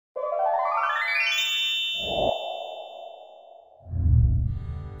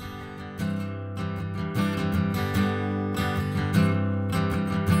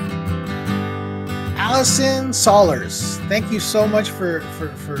Alison Sollars, thank you so much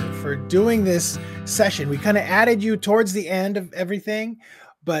for doing this session. We kind of added you towards the end of everything,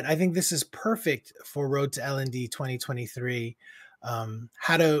 but I think this is perfect for Road to L&D 2023.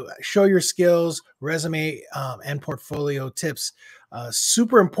 How to show your skills, resume, and portfolio tips.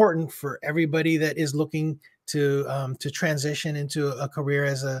 Super important for everybody that is looking to transition into a career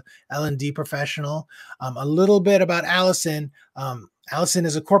as a L&D professional. A little bit about Alison. Alison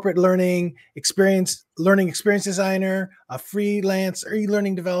is a corporate learning experience designer, a freelance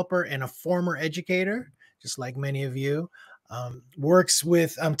e-learning developer, and a former educator, just like many of you. Works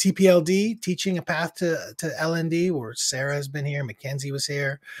with TPLD, Teaching a Path to L&D, where Sarah has been here, Mackenzie was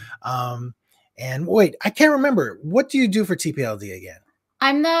here. And wait, I can't remember. What do you do for TPLD again?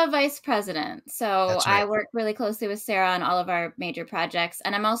 I'm the vice president. So That's right. I work really closely with Sarah on all of our major projects.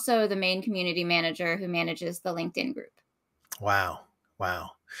 And I'm also the main community manager who manages the LinkedIn group. Wow.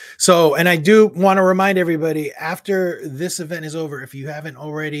 Wow. So, and I do want to remind everybody, after this event is over, if you haven't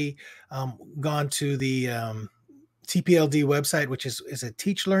already gone to the TPLD website, which is it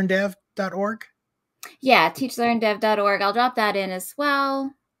teachlearndev.org? Yeah, teachlearndev.org. I'll drop that in as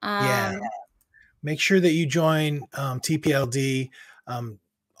well. Yeah. Make sure that you join TPLD.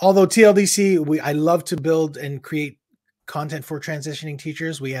 Although TLDC, I love to build and create content for transitioning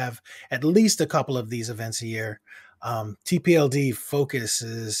teachers. We have at least a couple of these events a year. TPLD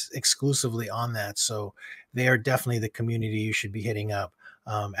focuses exclusively on that. So they are definitely the community you should be hitting up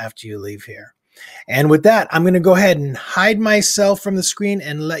after you leave here. And with that, I'm going to go ahead and hide myself from the screen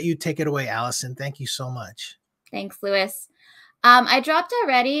and let you take it away, Alison. Thank you so much. Thanks, Louis. I dropped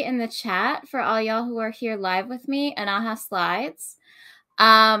already in the chat for all y'all who are here live with me, and I'll have slides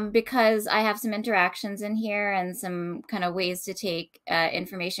because I have some interactions in here and some kind of ways to take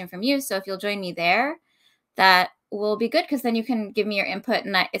information from you. So if you'll join me there, that will be good, because then you can give me your input,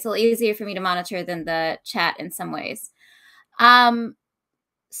 and it's a little easier for me to monitor than the chat in some ways.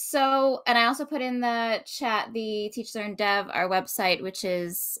 So, and I also put in the chat the Teach Learn Dev, our website, which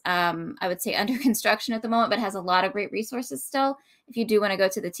is, I would say, under construction at the moment, but has a lot of great resources still, if you do want to go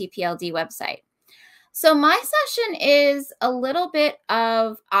to the TPLD website. So my session is a little bit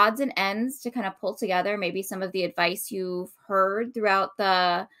of odds and ends to kind of pull together maybe some of the advice you've heard throughout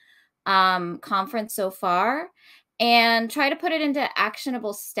the conference so far, and try to put it into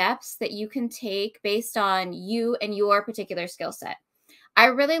actionable steps that you can take based on you and your particular skill set. I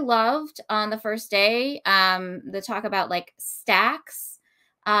really loved on the first day the talk about like stacks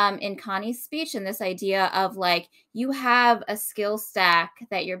in Connie's speech, and this idea of like you have a skill stack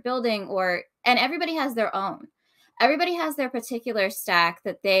that you're building, and everybody has their own. Everybody has their particular stack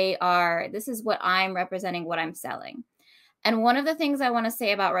that this is what I'm representing, what I'm selling. And one of the things I want to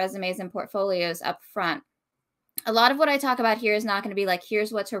say about resumes and portfolios up front, a lot of what I talk about here is not going to be like,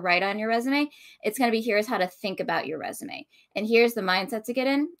 here's what to write on your resume. It's going to be, here's how to think about your resume. And here's the mindset to get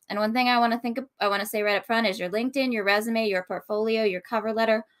in. And one thing I want to say right up front is your LinkedIn, your resume, your portfolio, your cover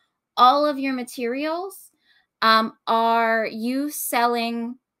letter, all of your materials are you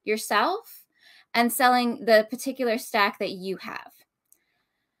selling yourself and selling the particular stack that you have.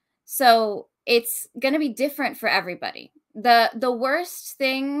 So it's going to be different for everybody. The worst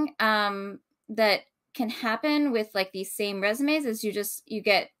thing that can happen with like these same resumes is you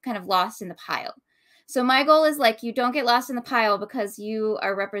get kind of lost in the pile. So my goal is like, you don't get lost in the pile because you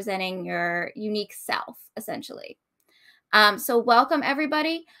are representing your unique self, essentially. So welcome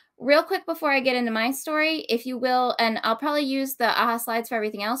everybody. Real quick before I get into my story, if you will, and I'll probably use the AHA slides for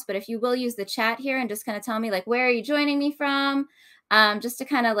everything else, but if you will use the chat here and just kind of tell me like, where are you joining me from? Just to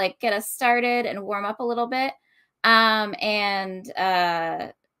kind of like get us started and warm up a little bit.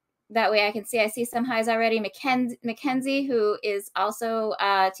 That way I can see, I see some highs already. Mackenzie, who is also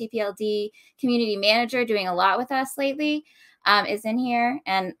a TPLD community manager, doing a lot with us lately, is in here.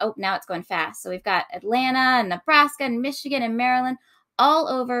 And oh, now it's going fast. So we've got Atlanta and Nebraska and Michigan and Maryland, all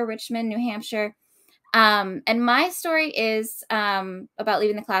over Richmond, New Hampshire. And my story is about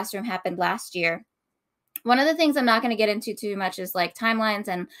leaving the classroom, happened last year. One of the things I'm not going to get into too much is like timelines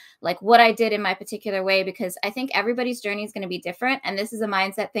and like what I did in my particular way, because I think everybody's journey is going to be different. And this is a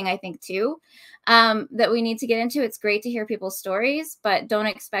mindset thing, I think, too, that we need to get into. It's great to hear people's stories, but don't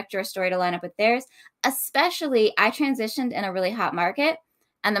expect your story to line up with theirs. Especially, I transitioned in a really hot market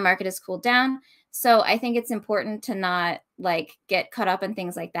and the market has cooled down. So I think it's important to not like get caught up in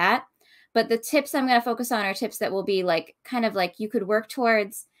things like that. But the tips I'm going to focus on are tips that will be like kind of like you could work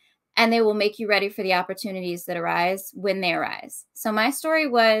towards, and they will make you ready for the opportunities that arise when they arise. So my story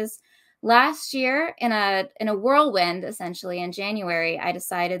was last year in a whirlwind, essentially in January, I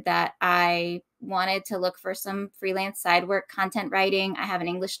decided that I wanted to look for some freelance side work, content writing. I have an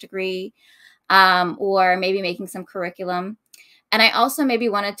English degree. or maybe making some curriculum. And I also maybe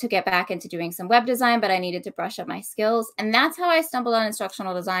wanted to get back into doing some web design, but I needed to brush up my skills. And that's how I stumbled on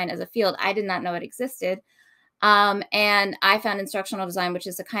instructional design as a field. I did not know it existed. And I found instructional design, which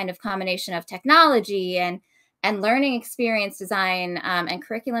is a kind of combination of technology and learning experience design and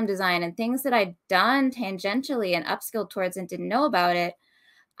curriculum design and things that I'd done tangentially and upskilled towards and didn't know about it.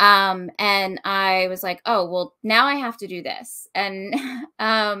 And I was like, oh, well, now I have to do this. And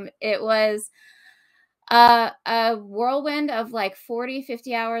it was a whirlwind of like 40,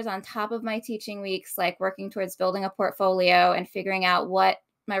 50 hours on top of my teaching weeks, like working towards building a portfolio and figuring out what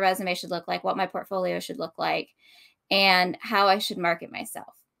my resume should look like, what my portfolio should look like, and how I should market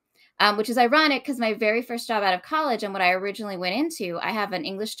myself. Which is ironic because my very first job out of college and what I originally went into, I have an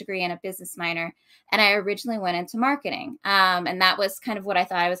English degree and a business minor, and I originally went into marketing. And that was kind of what I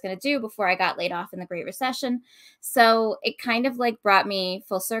thought I was going to do before I got laid off in the Great Recession. So it kind of like brought me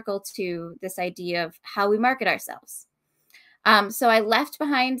full circle to this idea of how we market ourselves. So I left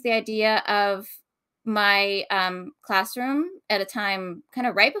behind the idea of my classroom at a time kind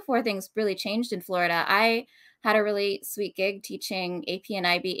of right before things really changed in Florida. I had a really sweet gig teaching AP and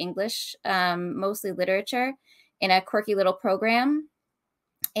IB English, mostly literature, in a quirky little program.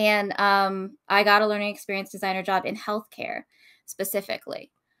 And I got a learning experience designer job in healthcare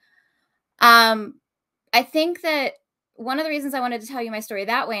specifically. I think that one of the reasons I wanted to tell you my story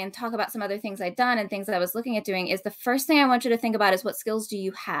that way and talk about some other things I'd done and things that I was looking at doing is the first thing I want you to think about is what skills do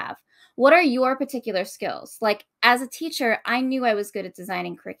you have? What are your particular skills? Like as a teacher, I knew I was good at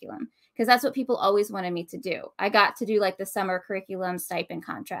designing curriculum because that's what people always wanted me to do. I got to do like the summer curriculum stipend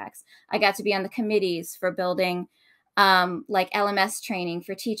contracts. I got to be on the committees for building like LMS training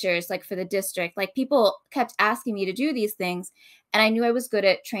for teachers, like for the district. Like people kept asking me to do these things. And I knew I was good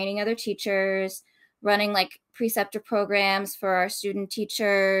at training other teachers, running like preceptor programs for our student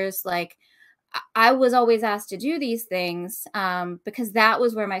teachers. Like I was always asked to do these things because that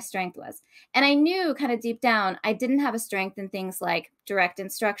was where my strength was. And I knew kind of deep down, I didn't have a strength in things like direct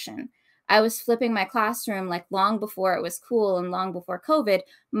instruction. I was flipping my classroom like long before it was cool and long before COVID,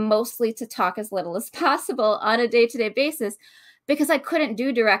 mostly to talk as little as possible on a day-to-day basis because I couldn't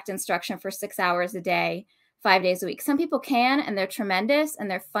do direct instruction for 6 hours a day, 5 days a week. Some people can, and they're tremendous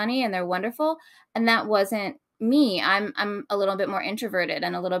and they're funny and they're wonderful. And that wasn't me. I'm a little bit more introverted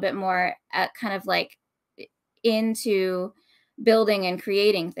and a little bit more kind of like into building and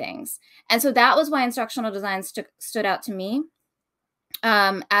creating things. And so that was why instructional design stood out to me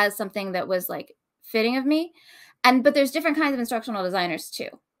as something that was like fitting of me. But there's different kinds of instructional designers too.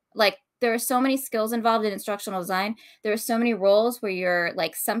 Like there are so many skills involved in instructional design. There are so many roles where you're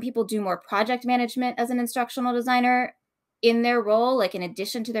like, some people do more project management as an instructional designer in their role, like in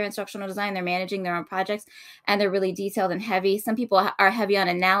addition to their instructional design, they're managing their own projects and they're really detailed and heavy. Some people are heavy on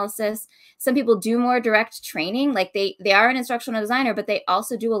analysis. Some people do more direct training. Like they are an instructional designer, but they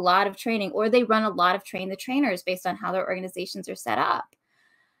also do a lot of training, or they run a lot of train the trainers based on how their organizations are set up.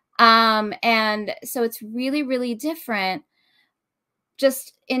 And so it's really, really different,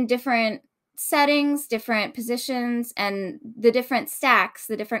 just in different settings, different positions, and the different stacks,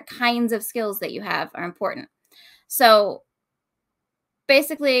 the different kinds of skills that you have are important. So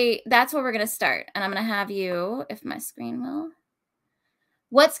basically, that's where we're going to start. And I'm going to have you, if my screen will.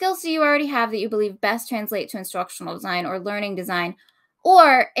 What skills do you already have that you believe best translate to instructional design or learning design?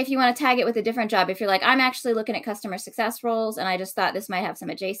 Or if you want to tag it with a different job, if you're like, I'm actually looking at customer success roles and I just thought this might have some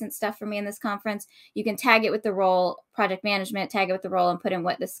adjacent stuff for me in this conference, you can tag it with the role, project management, tag it with the role, and put in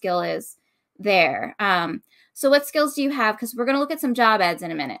what the skill is there. So what skills do you have? Because we're going to look at some job ads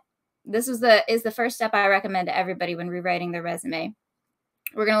in a minute. This is the first step I recommend to everybody when rewriting their resume.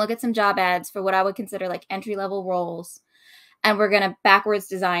 We're going to look at some job ads for what I would consider like entry-level roles. And we're going to backwards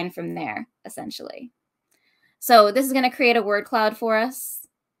design from there, essentially. So this is going to create a word cloud for us.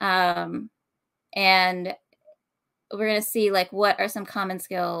 And we're going to see like what are some common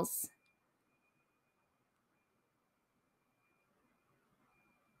skills.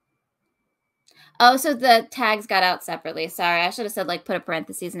 Oh, so the tags got out separately. Sorry, I should have said like put a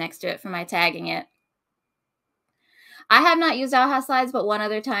parentheses next to it for my tagging it. I have not used AHA slides but one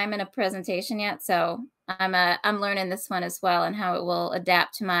other time in a presentation yet, so I'm learning this one as well and how it will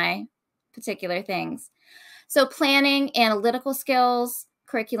adapt to my particular things. So planning, analytical skills,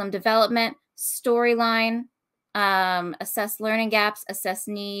 curriculum development, storyline, assess learning gaps, assess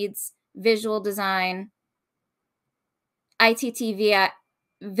needs, visual design, ITT, VILT.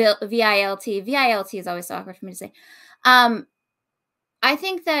 VILT is always so awkward for me to say. I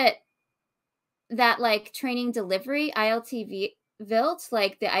think that like training delivery, ILT, built,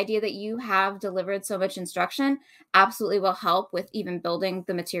 like the idea that you have delivered so much instruction absolutely will help with even building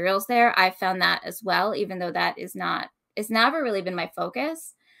the materials there. I found that as well, even though that is not, it's never really been my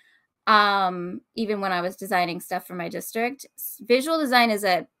focus. Even when I was designing stuff for my district, visual design is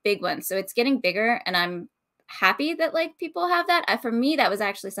a big one. So it's getting bigger, and I'm happy that like people have that. For me, that was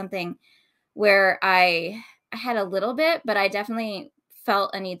actually something where I had a little bit, but I definitely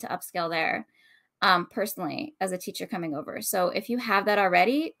felt a need to upscale there. Personally, as a teacher coming over. So if you have that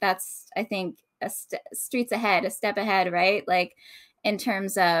already, that's, I think, a streets ahead, a step ahead, right? Like in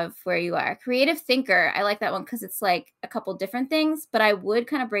terms of where you are. Creative thinker, I like that one because it's like a couple different things, but I would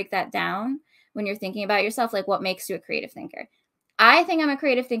kind of break that down when you're thinking about yourself, like what makes you a creative thinker. I think I'm a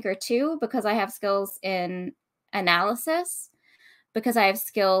creative thinker too, because I have skills in analysis, because I have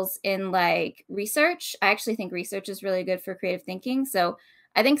skills in like research. I actually think research is really good for creative thinking. So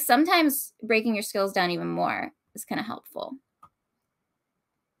I think sometimes breaking your skills down even more is kind of helpful.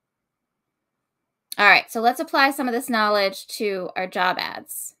 All right, so let's apply some of this knowledge to our job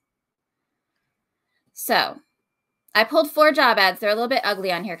ads. So I pulled 4 job ads. They're a little bit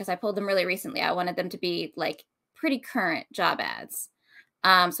ugly on here because I pulled them really recently. I wanted them to be like pretty current job ads.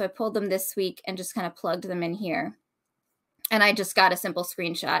 So I pulled them this week and just kind of plugged them in here. And I just got a simple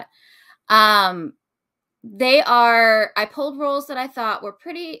screenshot. I pulled roles that I thought were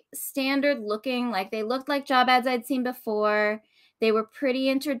pretty standard looking, like they looked like job ads I'd seen before. They were pretty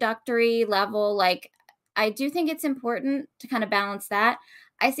introductory level. Like, I do think it's important to kind of balance that.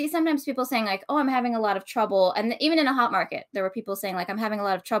 I see sometimes people saying like, oh, I'm having a lot of trouble. And even in a hot market, there were people saying like, I'm having a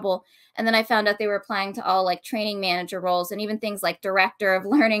lot of trouble. And then I found out they were applying to all like training manager roles and even things like director of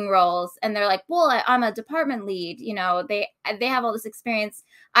learning roles. And they're like, well, I'm a department lead. You know, they have all this experience.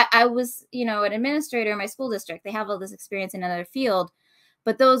 I was, you know, an administrator in my school district. They have all this experience in another field.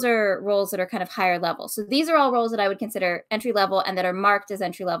 But those are roles that are kind of higher level. So these are all roles that I would consider entry level and that are marked as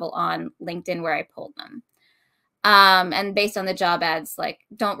entry level on LinkedIn where I pulled them. And based on the job ads, like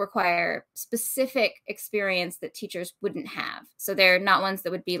don't require specific experience that teachers wouldn't have. So they're not ones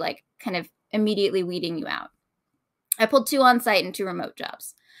that would be like kind of immediately weeding you out. I pulled 2 on-site and 2 remote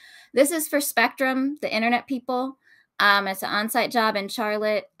jobs. This is for Spectrum, the internet people. It's an on-site job in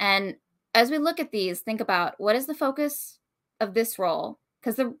Charlotte. And as we look at these, think about what is the focus of this role?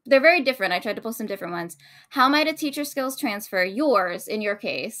 Because they're very different. I tried to pull some different ones. How might a teacher skills transfer, yours in your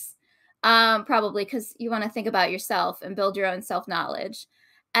case? Probably because you want to think about yourself and build your own self-knowledge.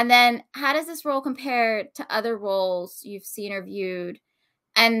 And then how does this role compare to other roles you've seen or viewed?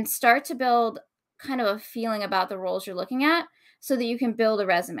 And start to build kind of a feeling about the roles you're looking at so that you can build a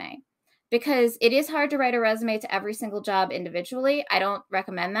resume. Because it is hard to write a resume to every single job individually. I don't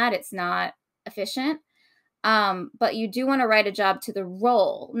recommend that. It's not efficient. But you do want to write a job to the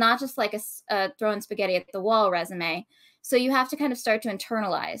role, not just like a throwing spaghetti at the wall resume. So you have to kind of start to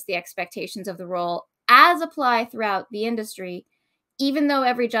internalize the expectations of the role as apply throughout the industry. Even though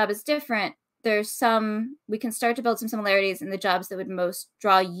every job is different, we can start to build some similarities in the jobs that would most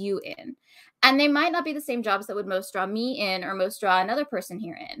draw you in. And they might not be the same jobs that would most draw me in or most draw another person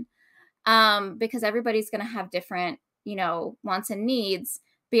here in. Because everybody's going to have different, you know, wants and needs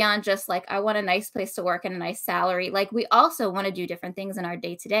beyond just like, I want a nice place to work and a nice salary. Like we also want to do different things in our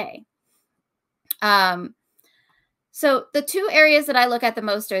day-to-day. So the 2 areas that I look at the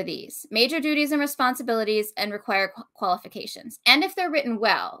most are these: major duties and responsibilities and required qualifications. And if they're written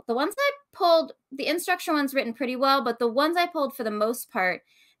well, the ones I pulled, the instruction one's written pretty well, but the ones I pulled for the most part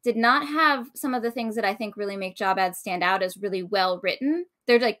did not have some of the things that I think really make job ads stand out as really well written.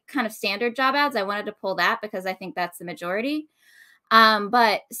 They're like kind of standard job ads. I wanted to pull that because I think that's the majority.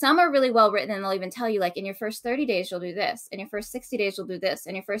 But some are really well written, and they'll even tell you like in your first 30 days, you'll do this. In your first 60 days, you'll do this.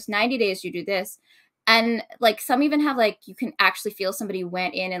 In your first 90 days, you do this. And like some even have like, you can actually feel somebody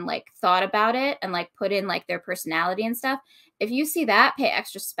went in and like thought about it and like put in like their personality and stuff. If you see that, pay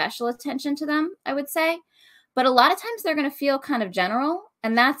extra special attention to them, I would say. But a lot of times they're going to feel kind of general,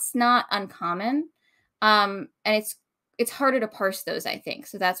 and that's not uncommon. And it's harder to parse those, I think.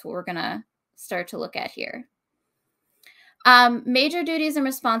 So that's what we're going to start to look at here. Major duties and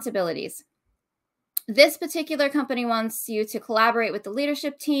responsibilities. This particular company wants you to collaborate with the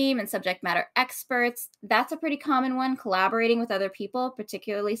leadership team and subject matter experts. That's a pretty common one, collaborating with other people,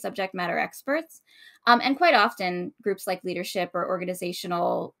 particularly subject matter experts. And quite often groups like leadership or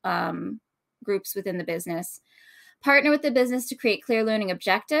organizational groups within the business. Partner with the business to create clear learning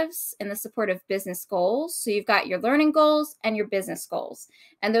objectives in the support of business goals. So you've got your learning goals and your business goals.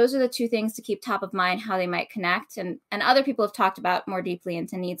 And those are the 2 things to keep top of mind, how they might connect. And other people have talked about more deeply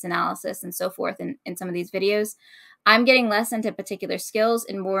into needs analysis and so forth in some of these videos. I'm getting less into particular skills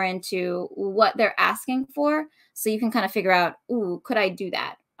and more into what they're asking for. So you can kind of figure out, ooh, could I do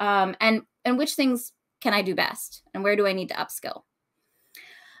that? And which things can I do best? And where do I need to upskill?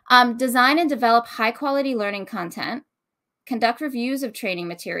 Design and develop high quality learning content. Conduct reviews of training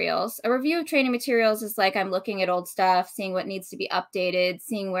materials. A review of training materials is like I'm looking at old stuff, seeing what needs to be updated,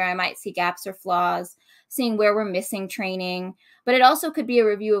 seeing where I might see gaps or flaws, seeing where we're missing training. But it also could be a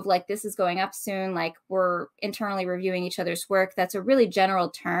review of like, this is going up soon, like we're internally reviewing each other's work. That's a really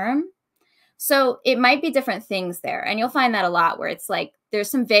general term. So it might be different things there. And you'll find that a lot where it's like there's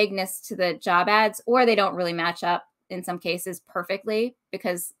some vagueness to the job ads, or they don't really match up in some cases perfectly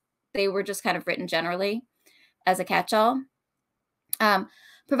because they were just kind of written generally as a catch-all.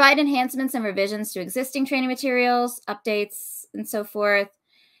 Provide enhancements and revisions to existing training materials, updates, and so forth.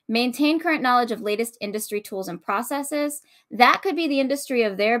 Maintain current knowledge of latest industry tools and processes. That could be the industry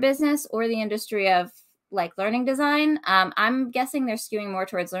of their business or the industry of like learning design. I'm guessing they're skewing more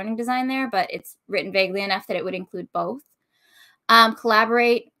towards learning design there, but it's written vaguely enough that it would include both.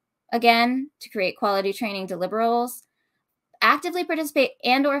 Collaborate, again, to create quality training deliverables. Actively participate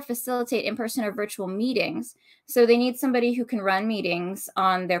and or facilitate in-person or virtual meetings. So they need somebody who can run meetings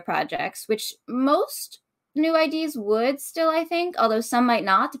on their projects, which most new IDs would still, I think, although some might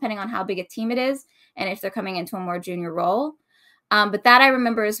not, depending on how big a team it is and if they're coming into a more junior role. But that I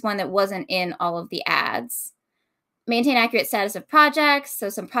remember is one that wasn't in all of the ads. Maintain accurate status of projects. So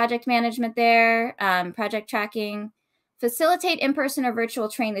some project management there, project tracking. Facilitate in-person or virtual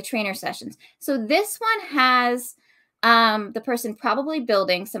train the trainer sessions. So this one has the person probably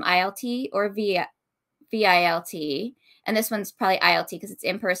building some ILT or VILT. And this one's probably ILT because it's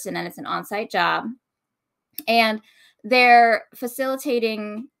in person and it's an on-site job. And they're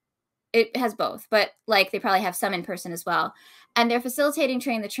facilitating, it has both, but like they probably have some in person as well. And they're facilitating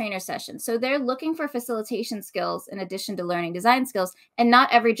train the trainer session. So they're looking for facilitation skills in addition to learning design skills. And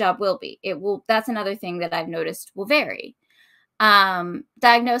not every job will be. It will. That's another thing that I've noticed will vary.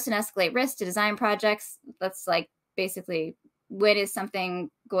 Diagnose and escalate risk to design projects. That's like basically when is something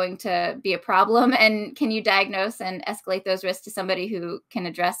going to be a problem and can you diagnose and escalate those risks to somebody who can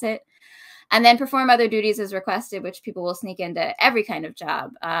address it? And then perform other duties as requested, which people will sneak into every kind of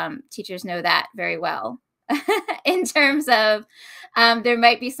job. Teachers know that very well in terms of there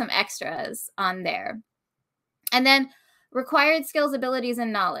might be some extras on there. And then required skills, abilities,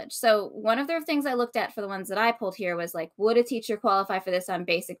 and knowledge. So one of the things I looked at for the ones that I pulled here was like, would a teacher qualify for this on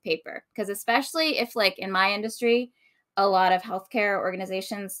basic paper? Because especially if like in my industry, a lot of healthcare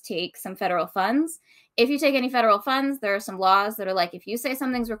organizations take some federal funds. If you take any federal funds, there are some laws that are like, if you say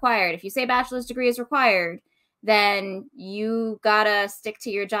something's required, if you say bachelor's degree is required, then you gotta stick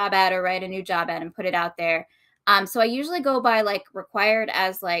to your job ad or write a new job ad and put it out there. So I usually go by like required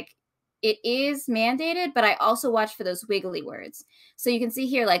as like, it is mandated, but I also watch for those wiggly words. So you can see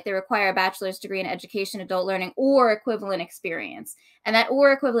here, like they require a bachelor's degree in education, adult learning, or equivalent experience. And that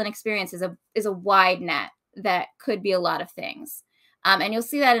or equivalent experience is a wide net that could be a lot of things. And you'll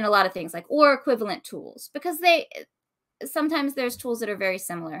see that in a lot of things like or equivalent tools, because sometimes there's tools that are very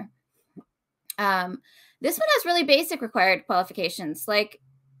similar. This one has really basic required qualifications. Like,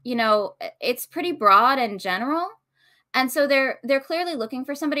 you know, it's pretty broad and general. And so they're clearly looking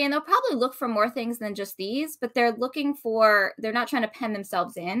for somebody, and they'll probably look for more things than just these, but they're not trying to pen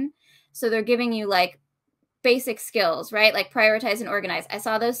themselves in. So they're giving you like basic skills, right? Like prioritize and organize. I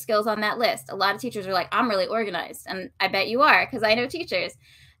saw those skills on that list. A lot of teachers are like, I'm really organized. And I bet you are, because I know teachers.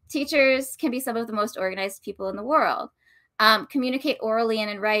 Teachers can be some of the most organized people in the world. Communicate orally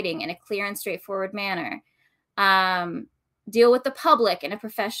and in writing in a clear and straightforward manner. Deal with the public in a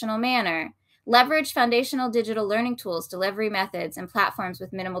professional manner. Leverage foundational digital learning tools, delivery methods, and platforms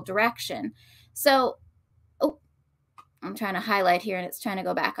with minimal direction. So, I'm trying to highlight here and it's trying to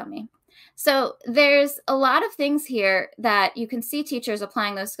go back on me. So there's a lot of things here that you can see teachers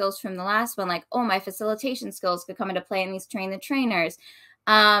applying those skills from the last one, like, oh, my facilitation skills could come into play in these train the trainers.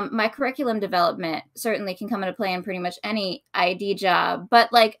 My curriculum development certainly can come into play in pretty much any ID job,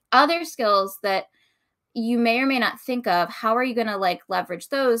 but like other skills that you may or may not think of, how are you going to like leverage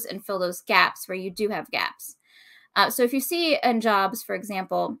those and fill those gaps where you do have gaps? So if you see in jobs, for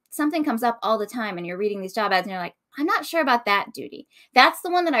example, something comes up all the time and you're reading these job ads and you're like, I'm not sure about that duty. That's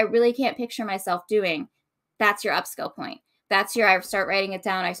the one that I really can't picture myself doing. That's your upskill point. That's your, I start writing it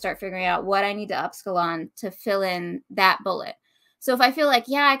down. I start figuring out what I need to upskill on to fill in that bullet. So if I feel like,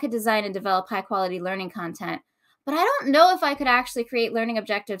 yeah, I could design and develop high quality learning content, but I don't know if I could actually create learning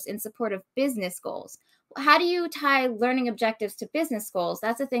objectives in support of business goals. How do you tie learning objectives to business goals?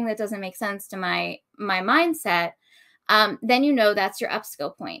 That's a thing that doesn't make sense to my mindset. then you know that's your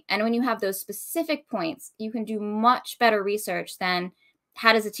upskill point. And when you have those specific points, you can do much better research than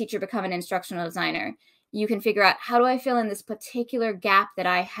how does a teacher become an instructional designer? You can figure out, how do I fill in this particular gap that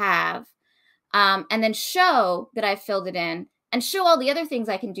I have, and then show that I filled it in, and show all the other things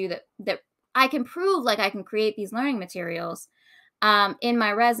I can do that I can prove, like I can create these learning materials in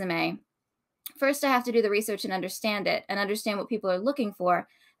my resume. First, I have to do the research and understand it, and understand what people are looking for,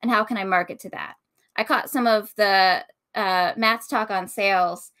 and how can I market to that. I caught some of the Matt's talk on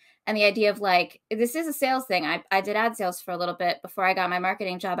sales, and the idea of like, this is a sales thing. I did ad sales for a little bit before I got my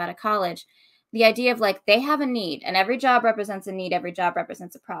marketing job out of college. The idea of like, they have a need, and every job represents a need. Every job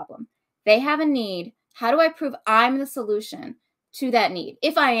represents a problem. They have a need. How do I prove I'm the solution to that need?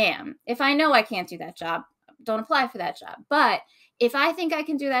 If I am, if I know I can't do that job, don't apply for that job. But if I think I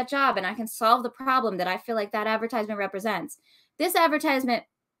can do that job and I can solve the problem that I feel like that advertisement represents, this advertisement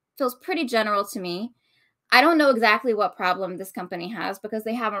feels pretty general to me. I don't know exactly what problem this company has because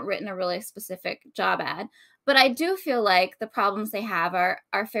they haven't written a really specific job ad, but I do feel like the problems they have are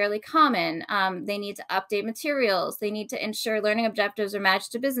fairly common. They need to update materials. They need to ensure learning objectives are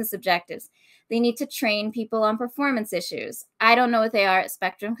matched to business objectives. They need to train people on performance issues. I don't know what they are at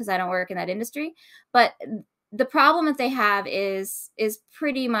Spectrum because I don't work in that industry, but the problem that they have is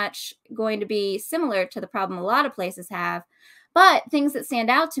pretty much going to be similar to the problem a lot of places have. But things that stand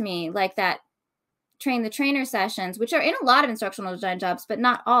out to me, like that train the trainer sessions, which are in a lot of instructional design jobs, but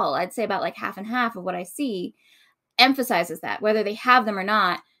not all. I'd say about like half and half of what I see emphasizes that. Whether they have them or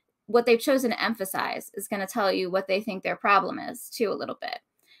not, what they've chosen to emphasize is going to tell you what they think their problem is too, a little bit.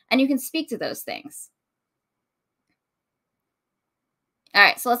 And you can speak to those things. All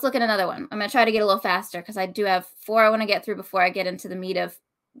right, so let's look at another one. I'm going to try to get a little faster because I do have 4 I want to get through before I get into the meat of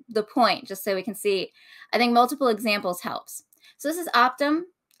the point, just so we can see. I think multiple examples helps. So this is Optum.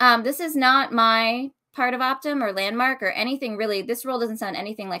 This is not my part of Optum or Landmark or anything really. This role doesn't sound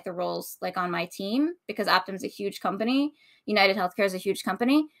anything like the roles like on my team because Optum's a huge company. United Healthcare is a huge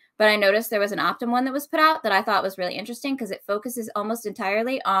company. But I noticed there was an Optum one that was put out that I thought was really interesting because it focuses almost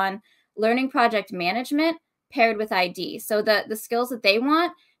entirely on learning project management paired with ID. So the skills that they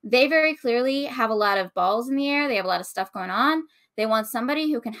want, they very clearly have a lot of balls in the air. They have a lot of stuff going on. They want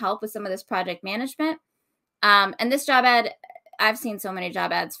somebody who can help with some of this project management. And this job ad, I've seen so many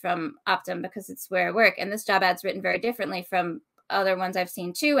job ads from Optum because it's where I work. And this job ad's written very differently from other ones I've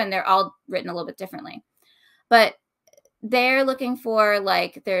seen too. And they're all written a little bit differently. But they're looking for,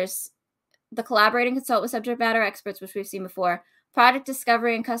 like, there's the collaborating consult with subject matter experts, which we've seen before, project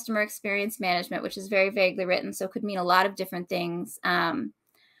discovery and customer experience management, which is very vaguely written, so could mean a lot of different things.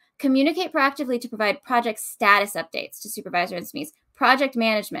 Communicate proactively to provide project status updates to supervisor and SMEs, project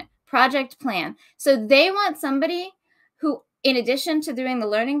management, project plan. So they want somebody who, in addition to doing the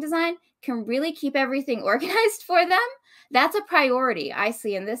learning design, can really keep everything organized for them. That's a priority I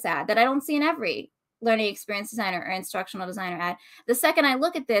see in this ad that I don't see in every learning experience designer or instructional designer ad. The second I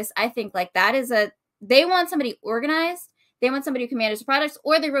look at this, I think like that is they want somebody organized. They want somebody who can manage the products,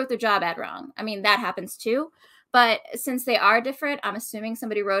 or they wrote their job ad wrong. I mean, that happens too. But since they are different, I'm assuming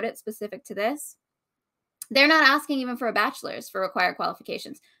somebody wrote it specific to this. They're not asking even for a bachelor's for required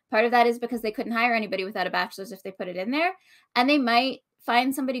qualifications. Part of that is because they couldn't hire anybody without a bachelor's if they put it in there. And they might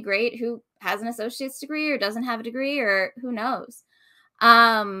find somebody great who has an associate's degree or doesn't have a degree, or who knows.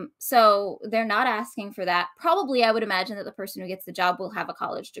 So they're not asking for that. Probably, I would imagine that the person who gets the job will have a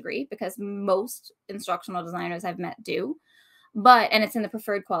college degree, because most instructional designers I've met do. And it's in the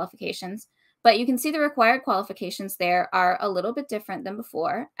preferred qualifications. But you can see the required qualifications there are a little bit different than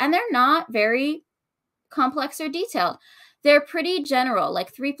before. And they're not very complex or detailed. They're pretty general,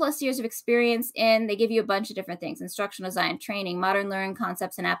 like 3+ years of experience they give you a bunch of different things: instructional design, training, modern learning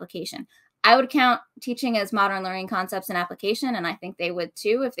concepts, and application. I would count teaching as modern learning concepts and application, and I think they would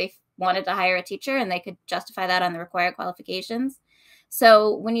too if they wanted to hire a teacher and they could justify that on the required qualifications.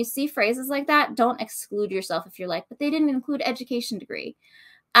 So when you see phrases like that, don't exclude yourself if you're like, but they didn't include education degree.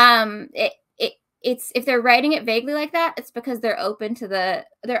 It's if they're writing it vaguely like that, it's because they're open to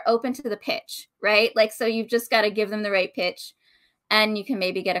the pitch, right? Like, so you've just got to give them the right pitch, and you can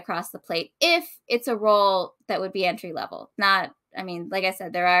maybe get across the plate if it's a role that would be entry level. Not, I mean, like I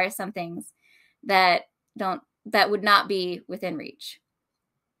said, there are some things that would not be within reach.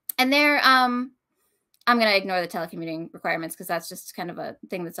 And I'm going to ignore the telecommuting requirements because that's just kind of a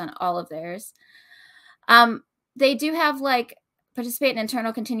thing that's on all of theirs. They do have like participate in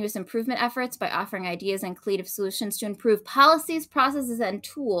internal continuous improvement efforts by offering ideas and creative solutions to improve policies, processes, and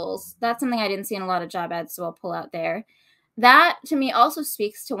tools. That's something I didn't see in a lot of job ads, so I'll pull out there. That to me also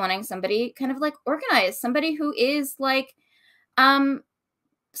speaks to wanting somebody kind of like organized, somebody who is like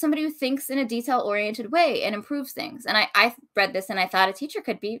somebody who thinks in a detail-oriented way and improves things. And I read this and I thought a teacher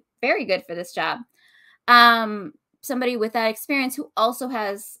could be very good for this job. Somebody with that experience who also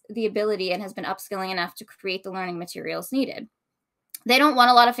has the ability and has been upskilling enough to create the learning materials needed. They don't want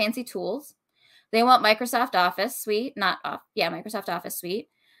a lot of fancy tools. They want Microsoft Office Suite, Microsoft Office Suite.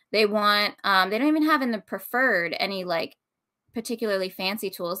 They want, they don't even have in the preferred any like particularly fancy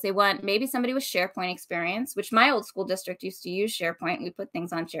tools. They want maybe somebody with SharePoint experience, which my old school district used to use SharePoint. We put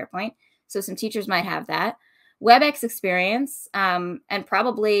things on SharePoint. So some teachers might have that. WebEx experience, and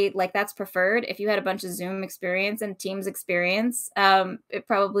probably like that's preferred. If you had a bunch of Zoom experience and Teams experience, it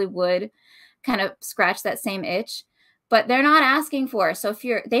probably would kind of scratch that same itch. But they're not asking for. So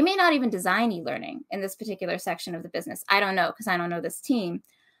if they may not even design e-learning in this particular section of the business. I don't know because I don't know this team.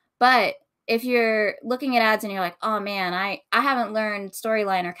 But if you're looking at ads and you're like, oh man, I haven't learned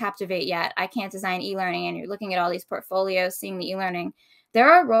Storyline or Captivate yet. I can't design e-learning. And you're looking at all these portfolios, seeing the e-learning. There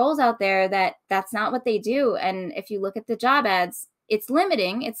are roles out there that's not what they do. And if you look at the job ads, it's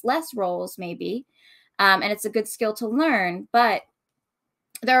limiting. It's less roles maybe. And it's a good skill to learn. But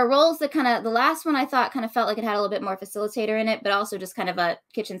there are roles that the last one I thought kind of felt like it had a little bit more facilitator in it, but also just kind of a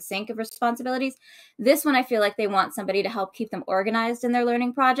kitchen sink of responsibilities. This one, I feel like they want somebody to help keep them organized in their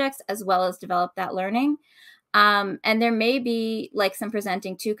learning projects as well as develop that learning. And there may be like some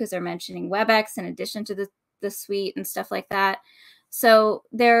presenting too, because they're mentioning WebEx in addition to the suite and stuff like that. So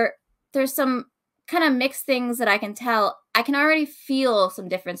there's some kind of mixed things that I can tell. I can already feel some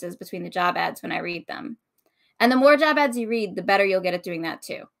differences between the job ads when I read them. And the more job ads you read, the better you'll get at doing that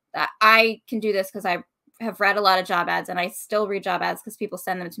too. I can do this because I have read a lot of job ads, and I still read job ads because people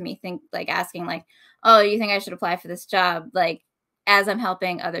send them to me, asking like, oh, you think I should apply for this job? Like as I'm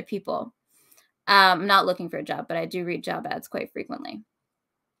helping other people. I'm not looking for a job, but I do read job ads quite frequently.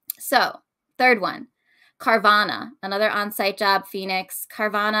 So third one, Carvana, another on-site job, Phoenix.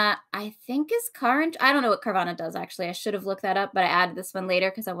 Carvana, I think is current. I don't know what Carvana does actually. I should have looked that up, but I added this one later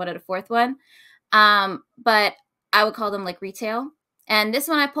because I wanted a fourth one. But I would call them like retail. And this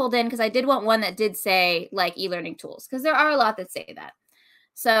one I pulled in because I did want one that did say like e-learning tools, because there are a lot that say that.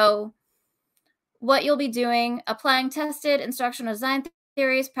 So what you'll be doing, applying tested instructional design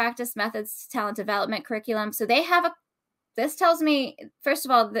theories, practice methods, talent development curriculum. So they have this tells me, first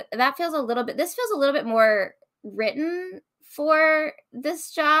of all, this feels a little bit more written for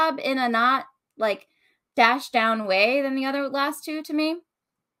this job in a not like dashed down way than the other last two to me.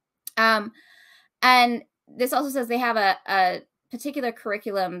 And this also says they have a particular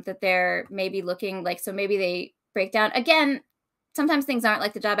curriculum that they're maybe looking like, so maybe they break down. Again, sometimes things aren't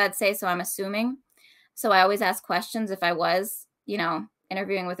like the job ads say, so I'm assuming. So I always ask questions if I was,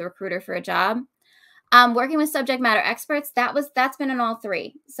 interviewing with a recruiter for a job. Working with subject matter experts, that's been in all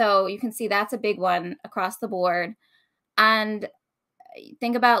three. So you can see that's a big one across the board. And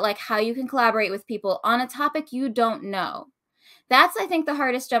think about like how you can collaborate with people on a topic you don't know. That's, I think, the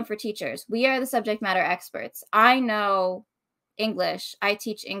hardest jump for teachers. We are the subject matter experts. I know English, I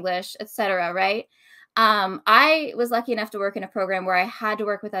teach English, etc. Right? I was lucky enough to work in a program where I had to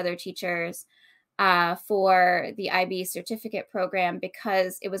work with other teachers for the IB certificate program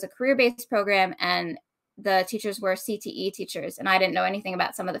because it was a career-based program and the teachers were CTE teachers, and I didn't know anything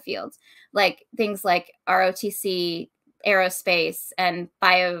about some of the fields, like things like ROTC, aerospace, and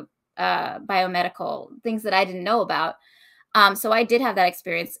biomedical, things that I didn't know about. So I did have that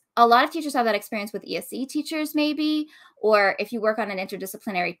experience. A lot of teachers have that experience with ESE teachers, maybe, or if you work on an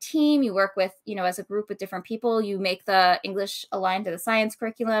interdisciplinary team, you work with, as a group with different people, you make the English aligned to the science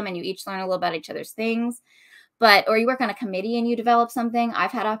curriculum and you each learn a little about each other's things. Or you work on a committee and you develop something.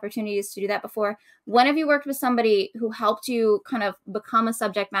 I've had opportunities to do that before. When have you worked with somebody who helped you kind of become a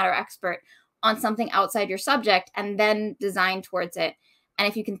subject matter expert on something outside your subject and then design towards it? And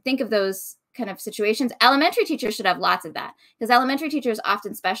if you can think of those kind of situations, elementary teachers should have lots of that, because elementary teachers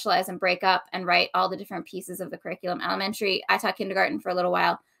often specialize and break up and write all the different pieces of the curriculum. I taught kindergarten for a little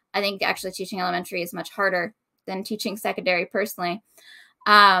while. I think actually teaching elementary is much harder than teaching secondary personally,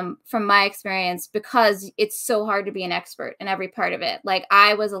 from my experience, because it's so hard to be an expert in every part of it. Like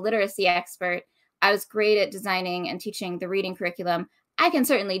I was a literacy expert. I was great at designing and teaching the reading curriculum. I can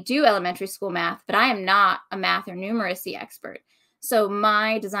certainly do elementary school math, but I am not a math or numeracy expert. So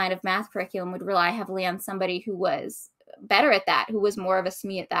my design of math curriculum would rely heavily on somebody who was better at that, who was more of a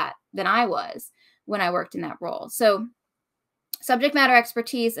SME at that than I was when I worked in that role. So subject matter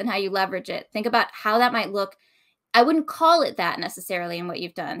expertise and how you leverage it. Think about how that might look. I wouldn't call it that necessarily in what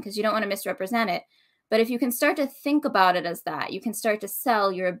you've done because you don't want to misrepresent it. But if you can start to think about it as that, you can start to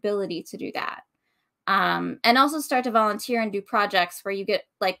sell your ability to do that. And also start to volunteer and do projects where you get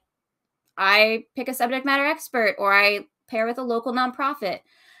like, I pick a subject matter expert, or I pair with a local nonprofit,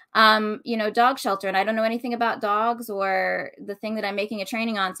 dog shelter, and I don't know anything about dogs or the thing that I'm making a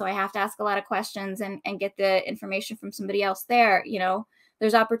training on. So I have to ask a lot of questions and get the information from somebody else there.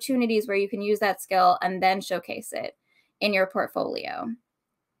 There's opportunities where you can use that skill and then showcase it in your portfolio.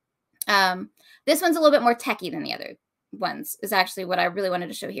 This one's a little bit more techie than the other ones, is actually what I really wanted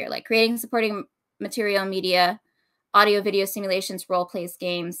to show here, like creating supporting material, media, audio, video simulations, role plays,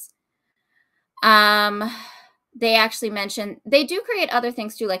 games. They actually mention, they do create other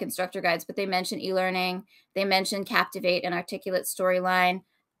things too, like instructor guides, but they mention e-learning. They mention Captivate and Articulate Storyline,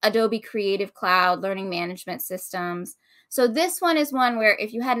 Adobe Creative Cloud, learning management systems. So this one is one where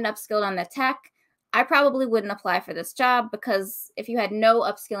if you hadn't upskilled on the tech, I probably wouldn't apply for this job, because if you had no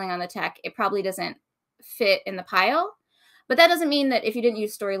upskilling on the tech, it probably doesn't fit in the pile. But that doesn't mean that if you didn't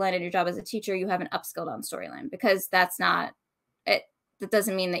use Storyline in your job as a teacher, you haven't upskilled on Storyline, because that's not it. That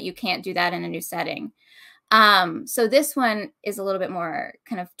doesn't mean that you can't do that in a new setting. So this one is a little bit more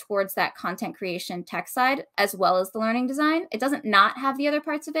kind of towards that content creation tech side, as well as the learning design. It doesn't not have the other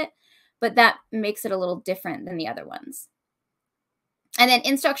parts of it, but that makes it a little different than the other ones. And then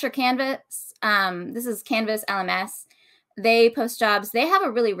InStructure Canvas, this is Canvas LMS. They post jobs. They have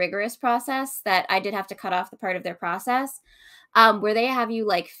a really rigorous process that I did have to cut off the part of their process, where they have you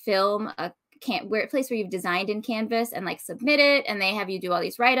like film a place where you've designed in Canvas and like submit it, and they have you do all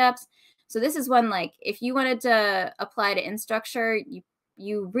these write-ups. So this is one, like, if you wanted to apply to InStructure,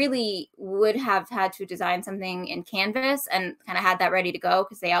 you really would have had to design something in Canvas and kind of had that ready to go,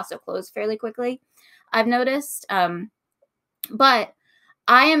 because they also close fairly quickly, I've noticed. But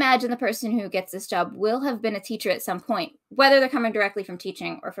I imagine the person who gets this job will have been a teacher at some point, whether they're coming directly from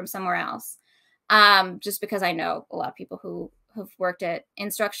teaching or from somewhere else. Just because I know a lot of people who have worked at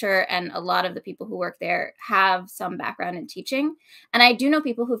InStructure, and a lot of the people who work there have some background in teaching. And I do know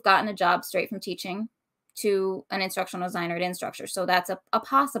people who've gotten a job straight from teaching to an instructional designer at InStructure. So that's a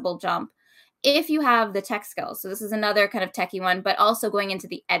possible jump if you have the tech skills. So this is another kind of techie one, but also going into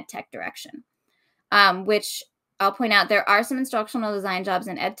the ed tech direction, which I'll point out, there are some instructional design jobs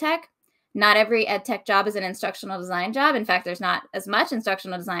in ed tech. Not every ed tech job is an instructional design job. In fact, there's not as much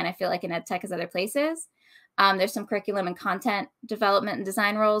instructional design, I feel like, in ed tech as other places. There's some curriculum and content development and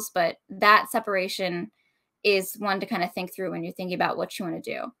design roles, but that separation is one to kind of think through when you're thinking about what you want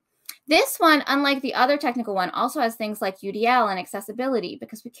to do. This one, unlike the other technical one, also has things like UDL and accessibility,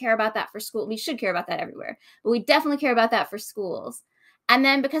 because we care about that for school. We should care about that everywhere, but we definitely care about that for schools. And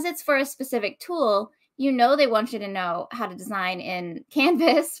then because it's for a specific tool, they want you to know how to design in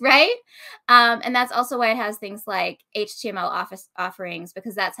Canvas, right? And that's also why it has things like HTML offerings,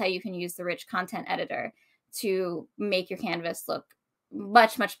 because that's how you can use the rich content editor to make your Canvas look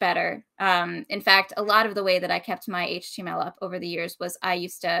much, much better. In fact, a lot of the way that I kept my HTML up over the years was I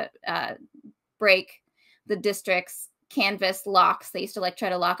used to break the district's Canvas locks. They used to like try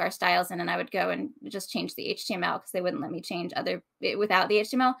to lock our styles in, and I would go and just change the HTML, because they wouldn't let me change without the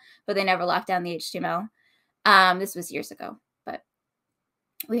HTML, but they never locked down the HTML. This was years ago, but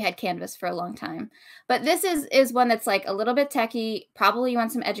we had Canvas for a long time. But this is one that's like a little bit techie. Probably you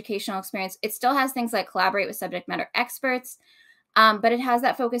want some educational experience. It still has things like collaborate with subject matter experts, but it has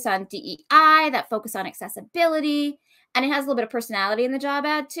that focus on DEI, that focus on accessibility, and it has a little bit of personality in the job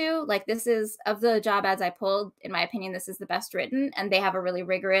ad too. Like, this is, of the job ads I pulled, in my opinion, this is the best written, and they have a really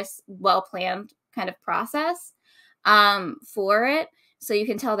rigorous, well-planned kind of process for it. So you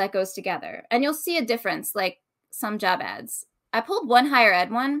can tell that goes together, and you'll see a difference. Like some job ads, I pulled one higher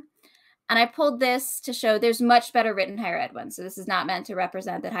ed one, and I pulled this to show there's much better written higher ed ones. So this is not meant to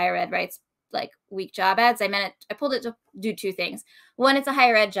represent that higher ed writes like weak job ads. I pulled it to do two things. One, it's a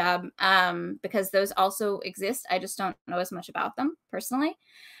higher ed job, because those also exist. I just don't know as much about them personally.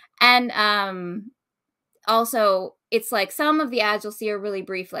 And also, it's like some of the ads you'll see are really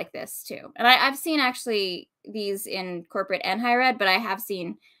brief like this too. And I've seen actually these in corporate and higher ed, but I have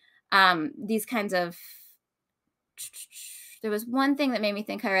seen these kinds of, there was one thing that made me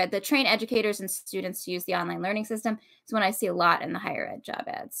think higher ed, the train educators and students to use the online learning system is one I see a lot in the higher ed job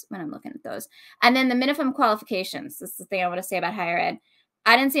ads when I'm looking at those. And then the minimum qualifications. This is the thing I want to say about higher ed.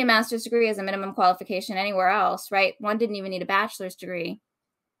 I didn't see a master's degree as a minimum qualification anywhere else, right? One didn't even need a bachelor's degree.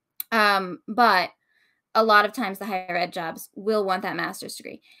 But a lot of times the higher ed jobs will want that master's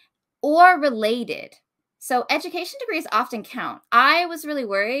degree or related. So education degrees often count. I was really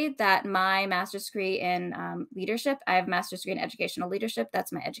worried that my master's degree in leadership, I have a master's degree in educational leadership,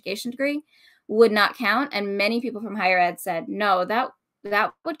 that's my education degree, would not count. And many people from higher ed said, no, that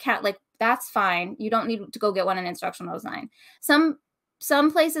would count. Like, that's fine. You don't need to go get one in instructional design.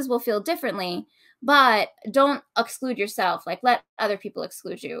 Some places will feel differently, but don't exclude yourself. Like, let other people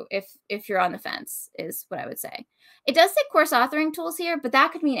exclude you if you're on the fence, is what I would say. It does say course authoring tools here, but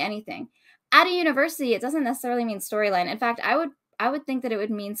that could mean anything. At a university, it doesn't necessarily mean Storyline. In fact, I would think that it would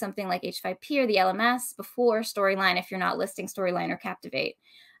mean something like H5P or the LMS before Storyline if you're not listing Storyline or Captivate.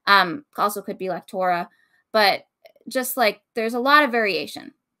 Also could be Lectora, but just like there's a lot of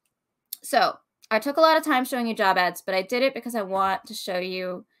variation. So I took a lot of time showing you job ads, but I did it because I want to show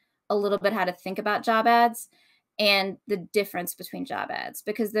you a little bit how to think about job ads and the difference between job ads.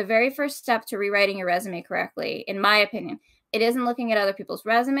 Because the very first step to rewriting your resume correctly, in my opinion, it isn't looking at other people's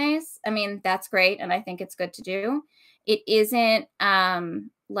resumes. I mean, that's great, and I think it's good to do. It isn't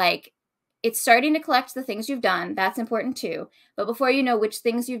like, it's starting to collect the things you've done. That's important too. But before you know which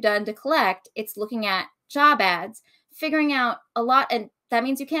things you've done to collect, it's looking at job ads, figuring out a lot. And that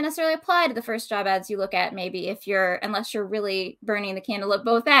means you can't necessarily apply to the first job ads you look at, maybe unless you're really burning the candle at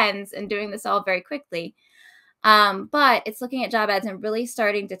both ends and doing this all very quickly. But it's looking at job ads and really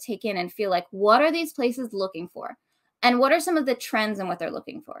starting to take in and feel like, what are these places looking for? And what are some of the trends in what they're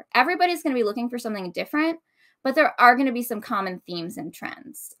looking for? Everybody's going to be looking for something different, but there are going to be some common themes and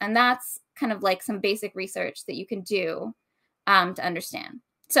trends. And that's kind of like some basic research that you can do to understand.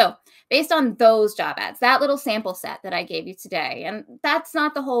 So based on those job ads, that little sample set that I gave you today, and that's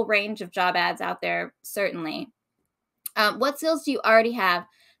not the whole range of job ads out there, certainly. What skills do you already have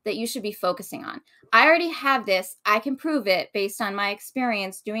that you should be focusing on? I already have this. I can prove it based on my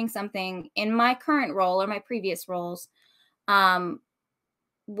experience doing something in my current role or my previous roles.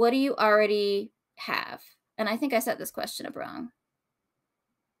 What do you already have? And I think I set this question up wrong.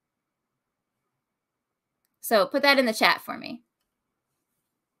 So put that in the chat for me,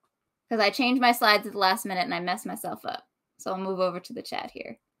 because I changed my slides at the last minute and I messed myself up. So I'll move over to the chat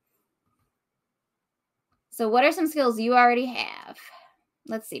here. So what are some skills you already have?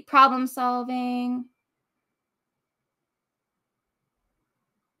 Let's see. Problem solving.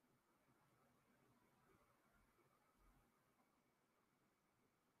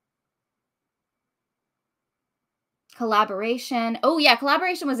 Collaboration. Oh yeah,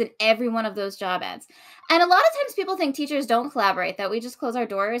 collaboration was in every one of those job ads. And a lot of times people think teachers don't collaborate, that we just close our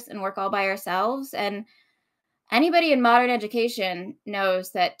doors and work all by ourselves. And anybody in modern education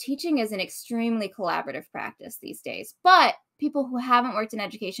knows that teaching is an extremely collaborative practice these days. But people who haven't worked in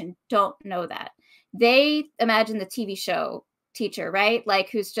education don't know that. They imagine the TV show teacher, right? Like,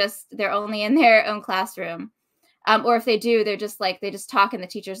 who's just, they're only in their own classroom. Or if they do, they're just like, they just talk in the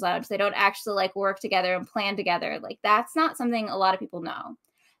teacher's lounge. They don't actually like work together and plan together. Like, that's not something a lot of people know.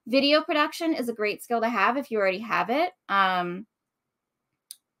 Video production is a great skill to have if you already have it.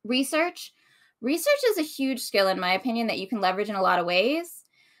 Research is a huge skill, in my opinion, that you can leverage in a lot of ways,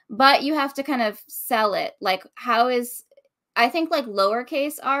 but you have to kind of sell it. Like, I think like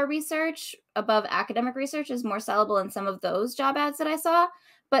lowercase r research above academic research is more sellable in some of those job ads that I saw.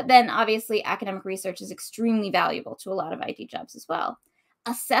 But then obviously academic research is extremely valuable to a lot of IT jobs as well.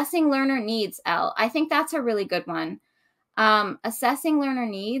 Assessing learner needs, Elle. I think that's a really good one. Assessing learner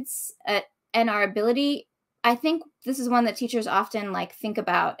needs and our ability. I think this is one that teachers often like think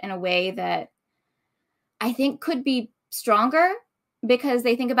about in a way that I think could be stronger, because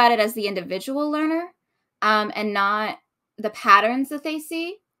they think about it as the individual learner and not the patterns that they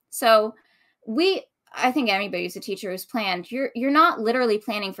see. So I think anybody who's a teacher who's planned, you're not literally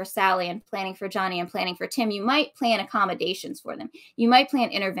planning for Sally and planning for Johnny and planning for Tim. You might plan accommodations for them. You might plan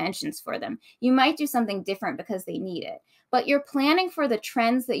interventions for them. You might do something different because they need it. But you're planning for the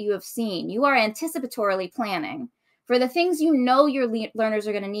trends that you have seen. You are anticipatorily planning for the things you know your learners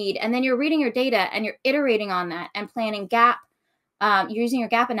are going to need. And then you're reading your data and you're iterating on that and planning gap. You're using your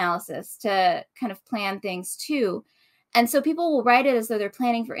gap analysis to kind of plan things too. And so people will write it as though they're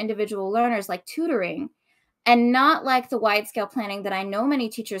planning for individual learners, like tutoring, and not like the wide scale planning that I know many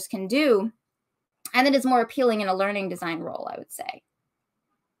teachers can do. And that is more appealing in a learning design role, I would say.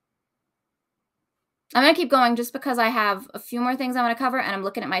 I'm going to keep going just because I have a few more things I want to cover, and I'm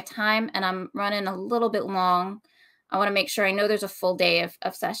looking at my time and I'm running a little bit long. I want to make sure I know there's a full day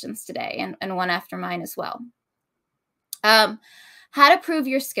of sessions today and one after mine as well. How to prove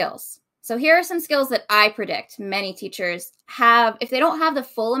your skills. So here are some skills that I predict many teachers have. If they don't have the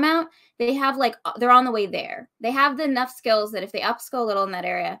full amount, they have they're on the way there. They have enough skills that if they upskill a little in that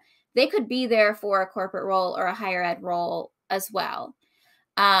area, they could be there for a corporate role or a higher ed role as well.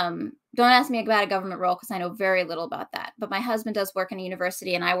 Don't ask me about a government role because I know very little about that. But my husband does work in a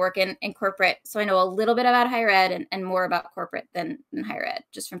university and I work in corporate. So I know a little bit about higher ed and more about corporate than higher ed,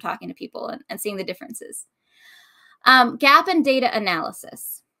 just from talking to people and seeing the differences. Gap and data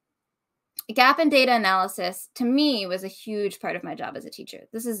analysis. Gap and data analysis, to me, was a huge part of my job as a teacher.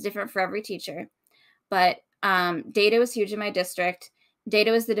 This is different for every teacher. but data was huge in my district. Data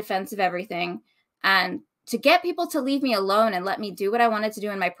was the defense of everything. And to get people to leave me alone and let me do what I wanted to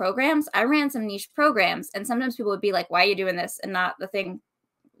do in my programs, I ran some niche programs. And sometimes people would be like, why are you doing this and not the thing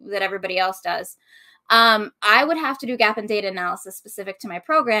that everybody else does? I would have to do gap and data analysis specific to my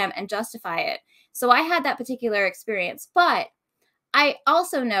program and justify it. So I had that particular experience. But I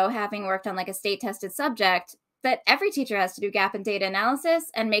also know, having worked on like a state tested subject, that every teacher has to do gap and data analysis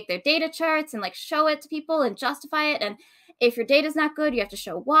and make their data charts and like show it to people and justify it. And if your data is not good, you have to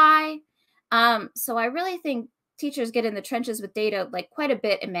show why. So I really think teachers get in the trenches with data like quite a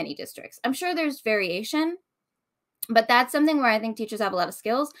bit in many districts. I'm sure there's variation, but that's something where I think teachers have a lot of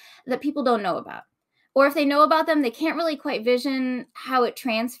skills that people don't know about. Or if they know about them, they can't really quite vision how it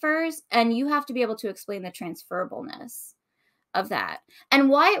transfers, and you have to be able to explain the transferableness of that and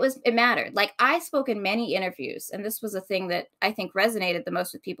why it mattered. Like, I spoke in many interviews, and this was a thing that I think resonated the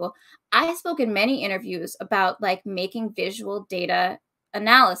most with people. I spoke in many interviews about like making visual data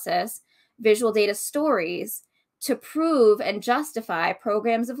analysis, visual data stories to prove and justify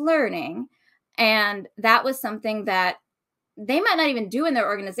programs of learning. And that was something that they might not even do in their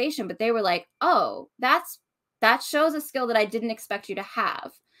organization, but they were like, oh, that shows a skill that I didn't expect you to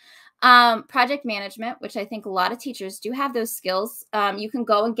have. Project management, which I think a lot of teachers do have those skills. You can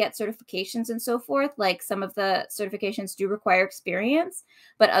go and get certifications and so forth. Like, some of the certifications do require experience,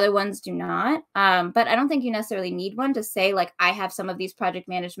 but other ones do not. But I don't think you necessarily need one to say like, I have some of these project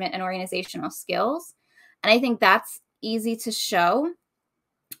management and organizational skills. And I think that's easy to show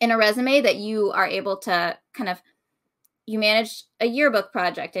in a resume, that you are able to kind of, you manage a yearbook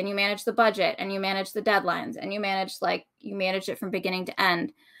project and you manage the budget and you manage the deadlines and you manage it from beginning to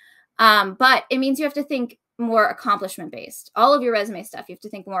end. But it means you have to think more accomplishment based. All of your resume stuff, you have to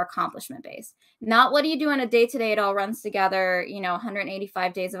think more accomplishment based. Not what do you do on a day-to-day, it all runs together,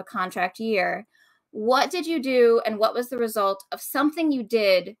 185 days of a contract year. What did you do, and what was the result of something you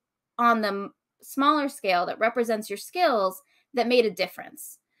did on the smaller scale that represents your skills that made a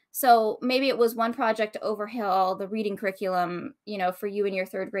difference? So maybe it was one project to overhaul the reading curriculum, for you and your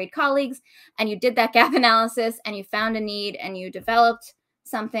third grade colleagues, and you did that gap analysis and you found a need and you developed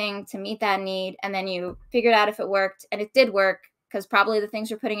something to meet that need, and then you figured out if it worked, and it did work, because probably the things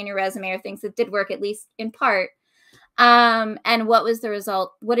you're putting in your resume are things that did work, at least in part. And what was the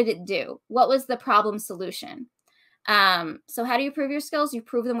result? What did it do? What was the problem solution? So how do you prove your skills? You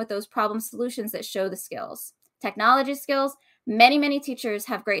prove them with those problem solutions that show the skills. Technology skills. Many teachers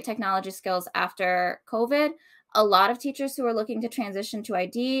have great technology skills after COVID. A lot of teachers who are looking to transition to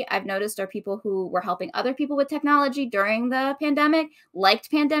ID, I've noticed, are people who were helping other people with technology during the pandemic,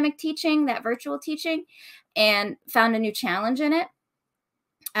 liked pandemic teaching, that virtual teaching, and found a new challenge in it.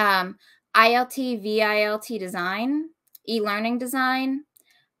 ILT, VILT design, e-learning design,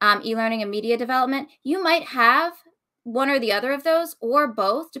 e-learning and media development. You might have one or the other of those, or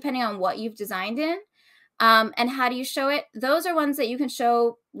both, depending on what you've designed in. And how do you show it? Those are ones that you can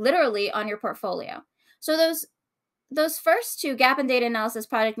show literally on your portfolio. So those first two, gap and data analysis,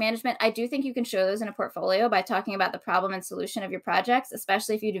 project management, I do think you can show those in a portfolio by talking about the problem and solution of your projects,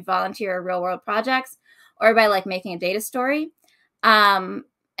 especially if you do volunteer or real world projects, or by like making a data story, and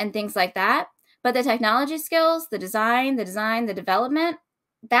things like that. But the technology skills, the design, the development,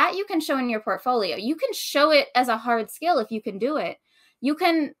 that you can show in your portfolio. You can show it as a hard skill if you can do it. You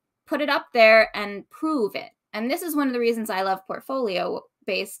can put it up there and prove it. And this is one of the reasons I love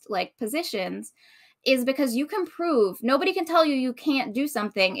portfolio-based like positions, is because you can prove. Nobody can tell you you can't do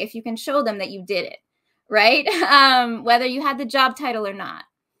something if you can show them that you did it, right? Whether you had the job title or not.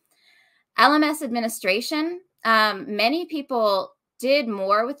 LMS administration. Many people did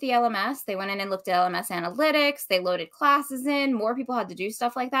more with the LMS. They went in and looked at LMS analytics. They loaded classes in. More people had to do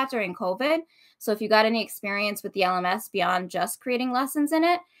stuff like that during COVID. So if you got any experience with the LMS beyond just creating lessons in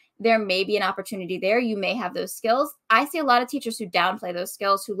it, there may be an opportunity there. You may have those skills. I see a lot of teachers who downplay those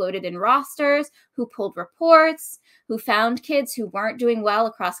skills, who loaded in rosters, who pulled reports, who found kids who weren't doing well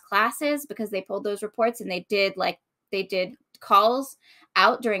across classes because they pulled those reports, and they did calls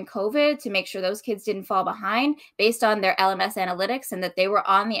out during COVID to make sure those kids didn't fall behind based on their LMS analytics, and that they were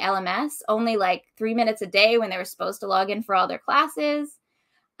on the LMS only like 3 minutes a day when they were supposed to log in for all their classes.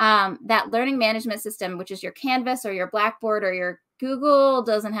 That learning management system, which is your Canvas or your Blackboard or your Google,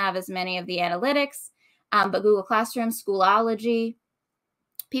 doesn't have as many of the analytics, but Google Classroom, Schoology,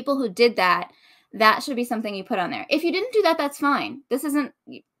 people who did that should be something you put on there. If you didn't do that, that's fine.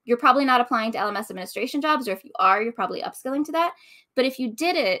 You're probably not applying to LMS administration jobs, or if you are, you're probably upskilling to that. But if you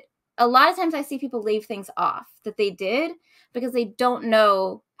did it, a lot of times I see people leave things off that they did because they don't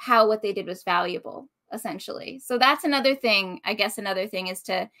know how what they did was valuable. essentially. So that's another thing. I guess another thing is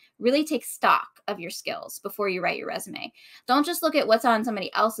to really take stock of your skills before you write your resume. Don't just look at what's on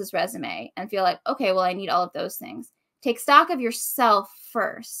somebody else's resume and feel like, okay, well, I need all of those things. Take stock of yourself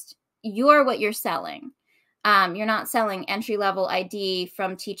first. You're what you're selling. You're not selling entry-level ID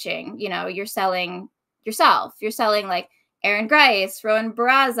from teaching. You know, you're selling yourself. You're selling like Aaron Grice, Rowan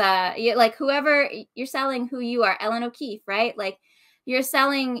Barraza, like whoever. You're selling who you are. Ellen O'Keefe, right? Like you're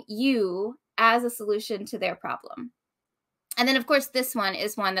selling you as a solution to their problem. And then, of course, this one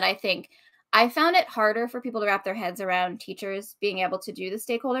is one that I think I found it harder for people to wrap their heads around, teachers being able to do the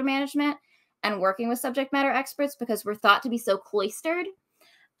stakeholder management and working with subject matter experts, because we're thought to be so cloistered.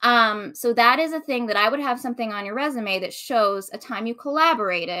 So that is a thing that I would have something on your resume that shows a time you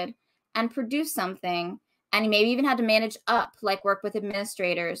collaborated and produced something, and you maybe even had to manage up, like work with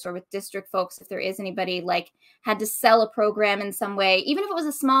administrators or with district folks, if there is anybody, like had to sell a program in some way, even if it was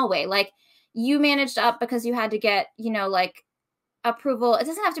a small way, like you managed up because you had to get, you know, like approval. It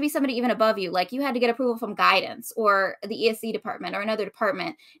doesn't have to be somebody even above you. Like you had to get approval from guidance or the ESC department or another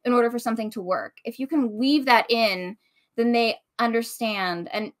department in order for something to work. If you can weave that in, then they understand,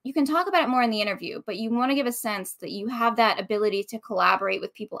 and you can talk about it more in the interview, but you want to give a sense that you have that ability to collaborate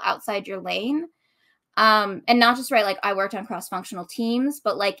with people outside your lane. And not just write like I worked on cross-functional teams,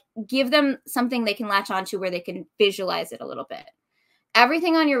 but like give them something they can latch onto where they can visualize it a little bit.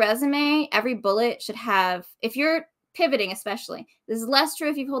 Everything on your resume, every bullet should have, if you're pivoting especially, this is less true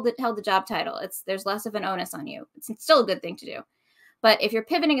if you've held the job title. There's less of an onus on you. It's still a good thing to do. But if you're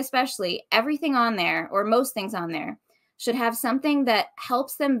pivoting especially, everything on there, or most things on there, should have something that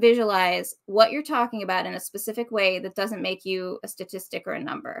helps them visualize what you're talking about in a specific way that doesn't make you a statistic or a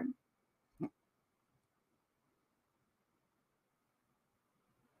number.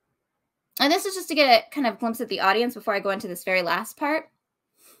 And this is just to get a kind of glimpse at the audience before I go into this very last part.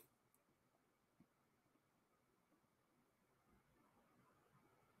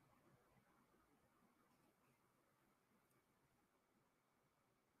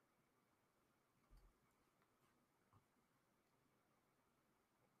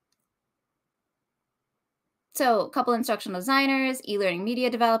 So a couple instructional designers, e-learning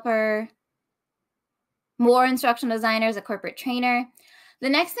media developer, more instructional designers, a corporate trainer. The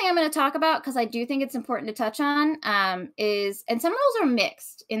next thing I'm going to talk about, because I do think it's important to touch on, is, and some roles are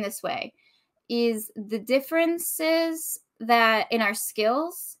mixed in this way, is the differences that in our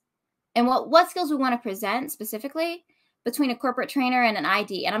skills and what skills we want to present specifically between a corporate trainer and an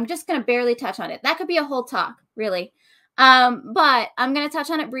ID. And I'm just going to barely touch on it. That could be a whole talk, really. But I'm going to touch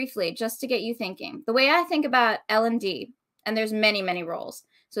on it briefly just to get you thinking. The way I think about L&D, and there's many, many roles.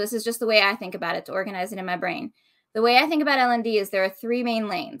 So this is just the way I think about it to organize it in my brain. The way I think about L&D is there are three main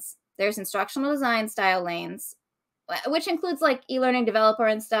lanes. There's instructional design style lanes, which includes like e-learning developer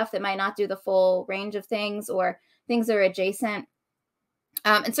and stuff that might not do the full range of things or things that are adjacent.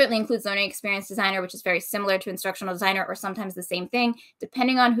 And certainly includes learning experience designer, which is very similar to instructional designer or sometimes the same thing,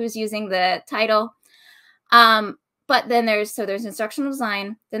 depending on who's using the title. But then there's instructional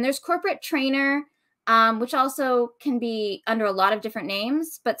design. Then there's corporate trainer, which also can be under a lot of different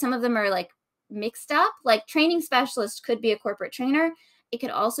names, but some of them are like mixed up. Like training specialist could be a corporate trainer. It could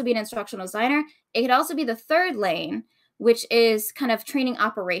also be an instructional designer. It could also be the third lane, which is kind of training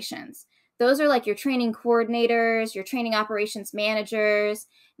operations. Those are like your training coordinators, your training operations managers.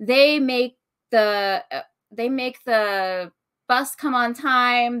 They make the bus come on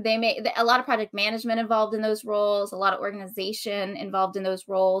time. They make a lot of project management involved in those roles, a lot of organization involved in those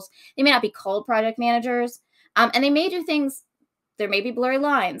roles. They may not be called project managers, and they may do things. There may be blurry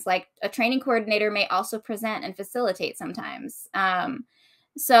lines, like a training coordinator may also present and facilitate sometimes.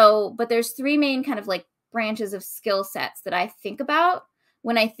 But there's three main kind of like branches of skill sets that I think about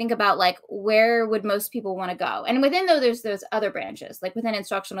when I think about like where would most people want to go. And within those other branches, like within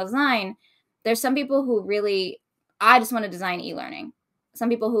instructional design, there's some people who really, I just want to design e-learning. Some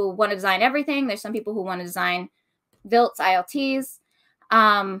people who want to design everything. There's some people who want to design VILTs,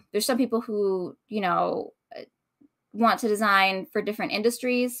 ILTs. There's some people who, want to design for different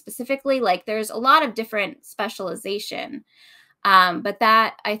industries specifically. Like there's a lot of different specialization. But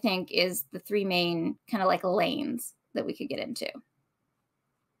that I think is the three main kind of like lanes that we could get into.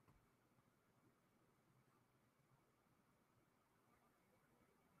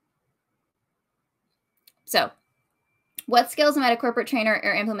 So what skills might a corporate trainer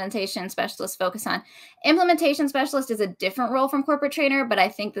or implementation specialist focus on? Implementation specialist is a different role from corporate trainer, but I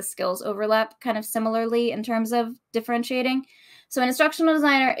think the skills overlap kind of similarly in terms of differentiating. So an instructional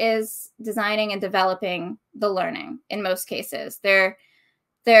designer is designing and developing the learning in most cases. They're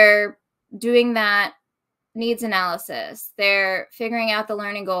doing that needs analysis. They're figuring out the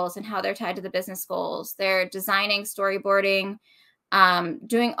learning goals and how they're tied to the business goals. They're designing, storyboarding,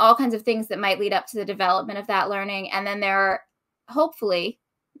 doing all kinds of things that might lead up to the development of that learning. And then they're hopefully,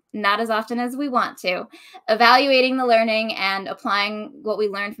 not as often as we want to, evaluating the learning and applying what we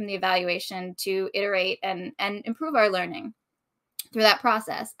learned from the evaluation to iterate and improve our learning through that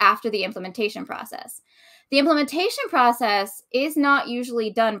process after the implementation process. The implementation process is not usually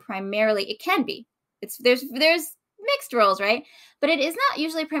done primarily. It can be. There's mixed roles, right? But it is not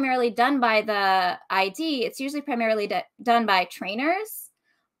usually primarily done by the ID. It's usually primarily done by trainers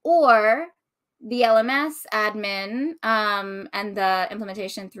or the LMS admin, and the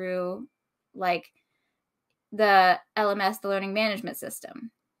implementation through like the LMS, the learning management system.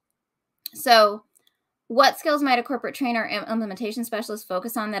 So what skills might a corporate trainer and implementation specialist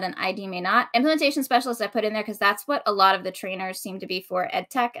focus on that an ID may not? Implementation specialist I put in there because that's what a lot of the trainers seem to be for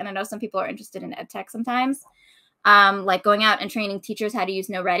EdTech. And I know some people are interested in EdTech sometimes, like going out and training teachers how to use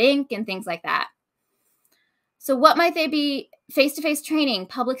no red ink and things like that. So what might they be? Face-to-face training,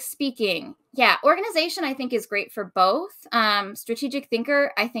 public speaking. Yeah, organization I think is great for both. Strategic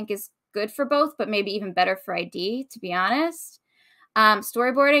thinker I think is good for both, but maybe even better for ID, to be honest.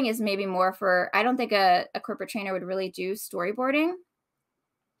 Storyboarding is maybe more for, I don't think a corporate trainer would really do storyboarding.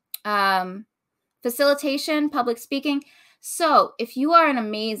 Facilitation, public speaking. So if you are you're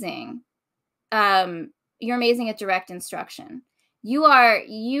amazing at direct instruction. You are,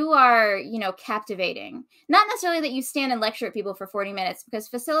 captivating. Not necessarily that you stand and lecture at people for 40 minutes, because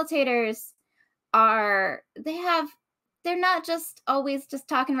facilitators they're not just always just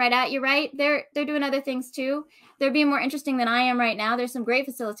talking right at you, right? They're doing other things too. They're being more interesting than I am right now. There's some great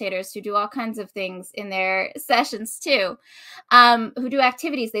facilitators who do all kinds of things in their sessions too, who do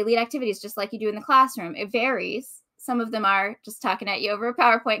activities. They lead activities just like you do in the classroom. It varies. Some of them are just talking at you over a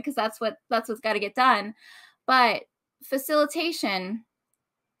PowerPoint because that's what's got to get done. But facilitation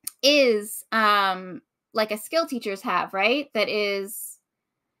is like a skill teachers have, right? That is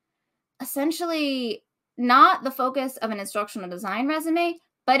essentially not the focus of an instructional design resume,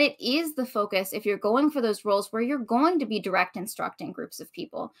 but it is the focus if you're going for those roles where you're going to be direct instructing groups of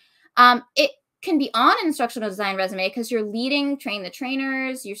people. It can be on an instructional design resume because you're leading, train the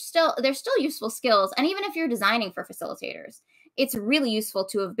trainers, they're still useful skills. And even if you're designing for facilitators, it's really useful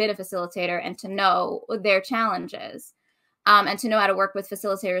to have been a facilitator and to know their challenges, and to know how to work with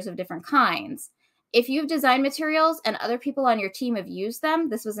facilitators of different kinds. If you've designed materials and other people on your team have used them,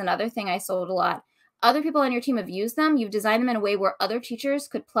 this was another thing I sold a lot. Other people on your team have used them. You've designed them in a way where other teachers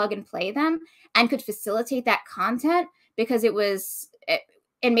could plug and play them and could facilitate that content because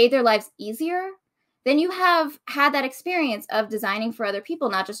it made their lives easier. Then you have had that experience of designing for other people,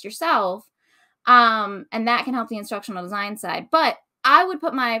 not just yourself. And that can help the instructional design side. But I would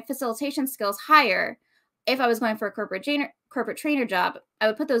put my facilitation skills higher if I was going for a corporate trainer job. I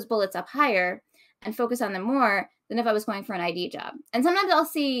would put those bullets up higher and focus on them more than if I was going for an ID job. And sometimes I'll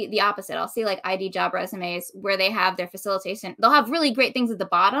see the opposite. I'll see like ID job resumes where they have their facilitation. They'll have really great things at the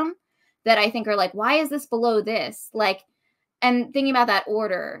bottom that I think are like, why is this below this? Like, and thinking about that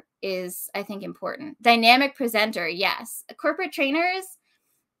order is, I think, important. Dynamic presenter, yes. Corporate trainers,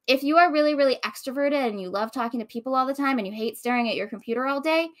 if you are really, really extroverted and you love talking to people all the time and you hate staring at your computer all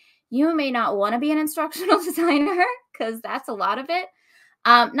day, you may not want to be an instructional designer because that's a lot of it.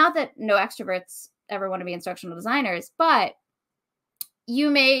 Not that no extroverts ever want to be instructional designers, but you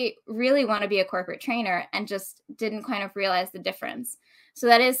may really want to be a corporate trainer and just didn't kind of realize the difference. So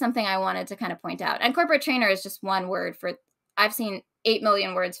that is something I wanted to kind of point out. And corporate trainer is just one word for, I've seen 8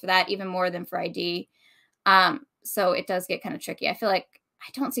 million words for that, even more than for ID. So it does get kind of tricky. I feel like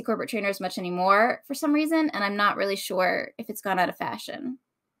I don't see corporate trainers much anymore for some reason, and I'm not really sure if it's gone out of fashion.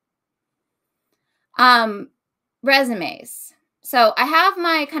 Resumes. So I have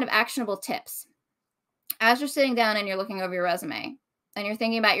my kind of actionable tips. As you're sitting down and you're looking over your resume and you're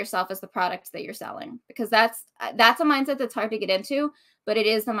thinking about yourself as the product that you're selling, because that's a mindset that's hard to get into, but it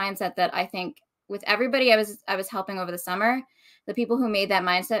is the mindset that I think with everybody I was helping over the summer, the people who made that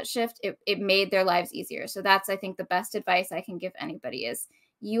mindset shift, it made their lives easier. So that's, I think, the best advice I can give anybody is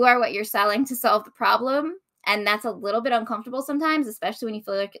you are what you're selling to solve the problem. And that's a little bit uncomfortable sometimes, especially when you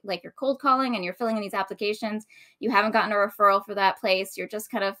feel like you're cold calling and you're filling in these applications. You haven't gotten a referral for that place. You're just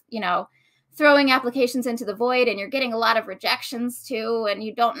kind of, throwing applications into the void, and you're getting a lot of rejections too, and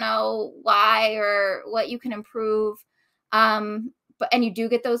you don't know why or what you can improve. And you do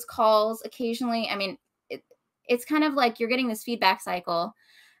get those calls occasionally. I mean, it's kind of like you're getting this feedback cycle,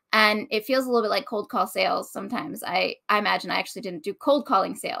 and it feels a little bit like cold call sales sometimes. I imagine I actually didn't do cold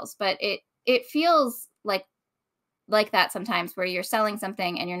calling sales, but it feels like that sometimes, where you're selling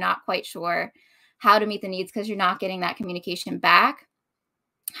something and you're not quite sure how to meet the needs because you're not getting that communication back.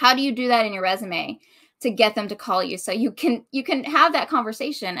 How do you do that in your resume to get them to call you so you can have that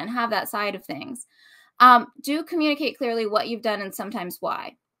conversation and have that side of things? Do communicate clearly what you've done and sometimes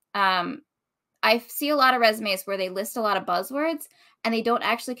why. I see a lot of resumes where they list a lot of buzzwords and they don't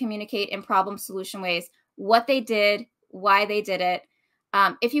actually communicate in problem solution ways what they did, why they did it.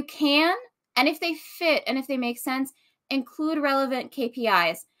 If you can, and if they fit and if they make sense, include relevant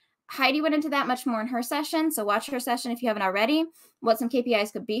KPIs. Heidi went into that much more in her session, so watch her session if you haven't already, what some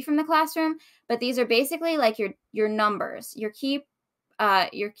KPIs could be from the classroom. But these are basically like your numbers, your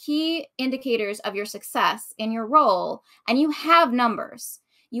key indicators of your success in your role, and you have numbers.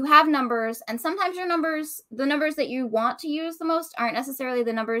 You have numbers, and sometimes your numbers, the numbers that you want to use the most, aren't necessarily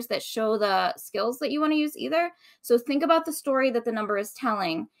the numbers that show the skills that you want to use either. So think about the story that the number is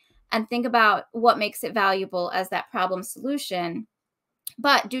telling and think about what makes it valuable as that problem solution.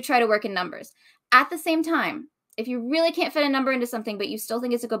 But do try to work in numbers. At the same time, if you really can't fit a number into something, but you still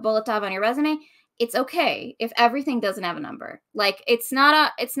think it's a good bullet to have on your resume, it's okay if everything doesn't have a number. Like it's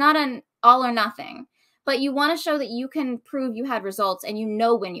not an all or nothing. But you want to show that you can prove you had results and you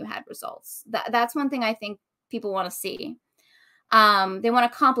know when you had results. That's one thing I think people want to see. They want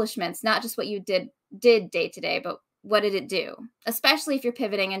accomplishments, not just what you did day to day, but what did it do? Especially if you're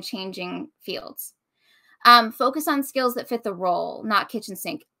pivoting and changing fields. Focus on skills that fit the role, not kitchen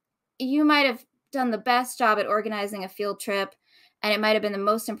sink. You might have done the best job at organizing a field trip, and it might have been the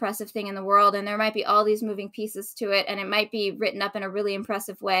most impressive thing in the world, and there might be all these moving pieces to it, and it might be written up in a really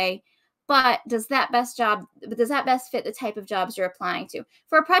impressive way. But does that best fit the type of jobs you're applying to?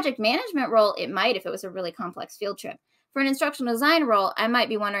 For a project management role, it might if it was a really complex field trip. For an instructional design role, I might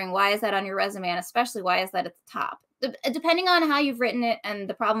be wondering, why is that on your resume? And especially, why is that at the top? Depending on how you've written it and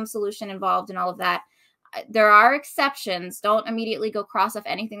the problem solution involved and all of that, there are exceptions. Don't immediately go cross off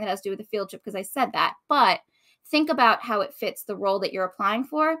anything that has to do with the field trip because I said that. But think about how it fits the role that you're applying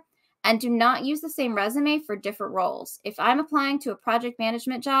for. And do not use the same resume for different roles. If I'm applying to a project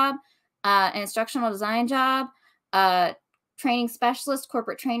management job, an instructional design job, a training specialist,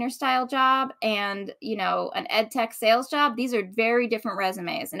 corporate trainer style job, and, an ed tech sales job, these are very different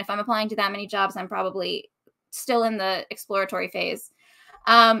resumes. And if I'm applying to that many jobs, I'm probably still in the exploratory phase,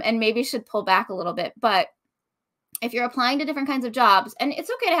 and maybe should pull back a little bit. But if you're applying to different kinds of jobs, and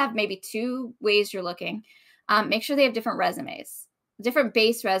it's okay to have maybe 2 ways you're looking, make sure they have different resumes. Different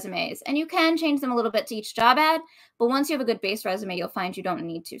base resumes, and you can change them a little bit to each job ad, but once you have a good base resume, you'll find you don't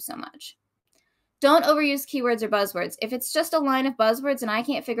need to so much. Don't overuse keywords or buzzwords. If it's just a line of buzzwords and I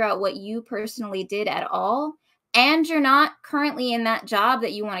can't figure out what you personally did at all, and you're not currently in that job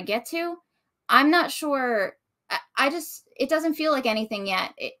that you want to get to, I'm not sure. It doesn't feel like anything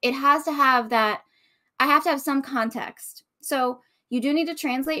yet. It has to have that. I have to have some context. So you do need to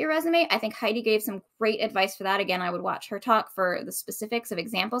translate your resume. I think Heidi gave some great advice for that. Again, I would watch her talk for the specifics of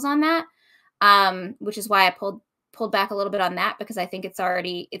examples on that, which is why I pulled back a little bit on that, because I think it's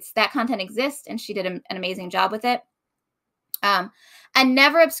that content exists and she did an amazing job with it. And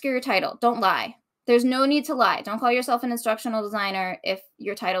never obscure your title. Don't lie. There's no need to lie. Don't call yourself an instructional designer if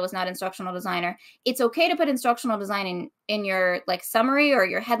your title is not instructional designer. It's okay to put instructional design in your summary or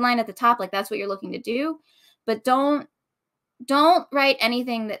your headline at the top, like that's what you're looking to do, but don't write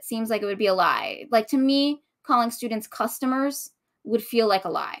anything that seems like it would be a lie. Like, to me, calling students customers would feel like a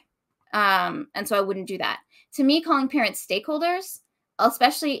lie. And so I wouldn't do that. To me, calling parents stakeholders,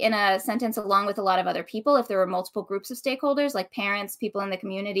 especially in a sentence along with a lot of other people, if there were multiple groups of stakeholders, like parents, people in the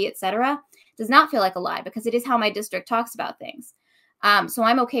community, etc., does not feel like a lie because it is how my district talks about things. So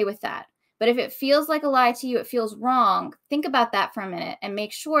I'm okay with that. But if it feels like a lie to you, it feels wrong, think about that for a minute and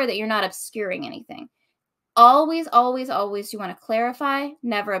make sure that you're not obscuring anything. Always, always, always, you want to clarify,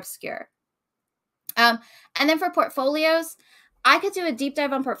 never obscure. And then for portfolios, I could do a deep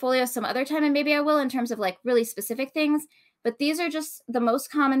dive on portfolios some other time, and maybe I will, in terms of really specific things. But these are just the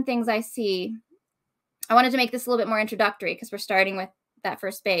most common things I see. I wanted to make this a little bit more introductory because we're starting with that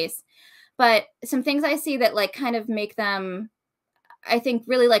first base. But some things I see that kind of make them, I think,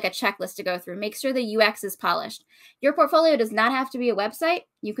 really like a checklist to go through. Make sure the UX is polished. Your portfolio does not have to be a website.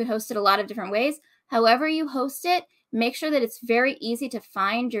 You could host it a lot of different ways. However you host it, make sure that it's very easy to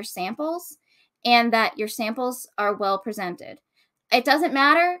find your samples and that your samples are well presented. It doesn't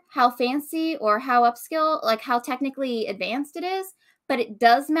matter how fancy or how how technically advanced it is, but it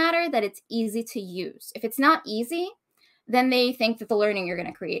does matter that it's easy to use. If it's not easy, then they think that the learning you're going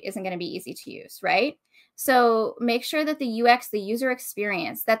to create isn't going to be easy to use, right? So make sure that the UX, the user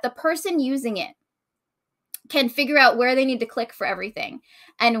experience, that the person using it can figure out where they need to click for everything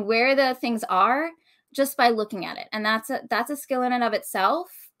and where the things are just by looking at it. And that's a skill in and of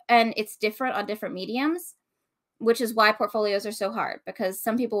itself. and it's different on different mediums, which is why portfolios are so hard, because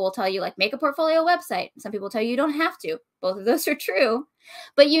some people will tell you, like, make a portfolio website. Some people tell you don't have to. Both of those are true,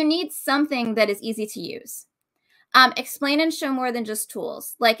 but you need something that is easy to use. Explain and show more than just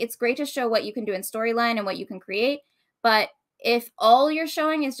tools. Like, it's great to show what you can do in Storyline and what you can create, but if all you're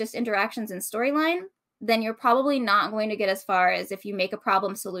showing is just interactions in Storyline, then you're probably not going to get as far as if you make a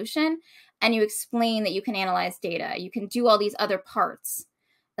problem solution and you explain that you can analyze data. You can do all these other parts,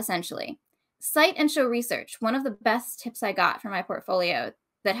 essentially. Cite and show research. One of the best tips I got for my portfolio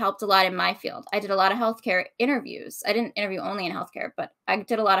that helped a lot in my field. I did a lot of healthcare interviews. I didn't interview only in healthcare, but I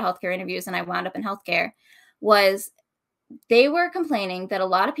did a lot of healthcare interviews and I wound up in healthcare. Was they were complaining that a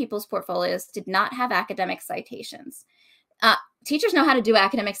lot of people's portfolios did not have academic citations. Teachers know how to do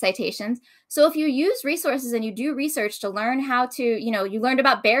academic citations. So if you use resources and you do research to learn how to, you learned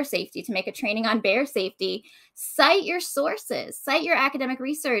about bear safety to make a training on bear safety, cite your sources, cite your academic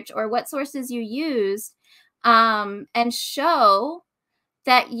research or what sources you used, and show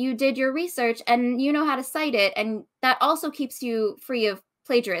that you did your research and you know how to cite it. And that also keeps you free of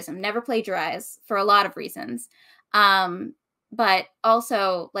plagiarism. Never plagiarize for a lot of reasons. But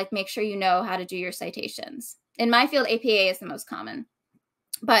also, like, make sure you know how to do your citations. In my field, APA is the most common,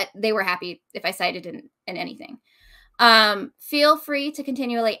 but they were happy if I cited in anything. Feel free to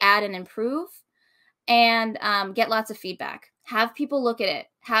continually add and improve, and get lots of feedback. Have people look at it.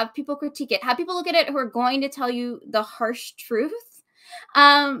 Have people critique it. Have people look at it who are going to tell you the harsh truth,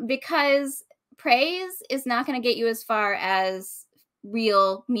 because praise is not going to get you as far as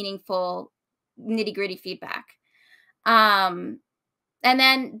real, meaningful, nitty-gritty feedback. And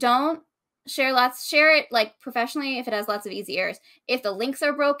then don't share it like professionally if it has lots of easy errors. If the links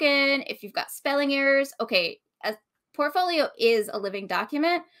are broken, if you've got spelling errors, okay, a portfolio is a living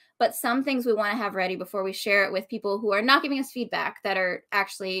document, but some things we want to have ready before we share it with people who are not giving us feedback that are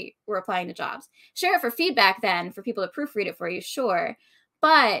actually, we're applying to jobs. Share it for feedback then, for people to proofread it for you, sure.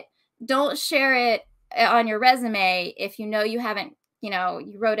 But don't share it on your resume if you know you haven't,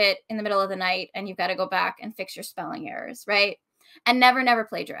 you wrote it in the middle of the night and you've got to go back and fix your spelling errors, right? And never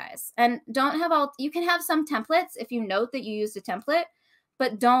plagiarize. And don't have you can have some templates if you note that you used a template,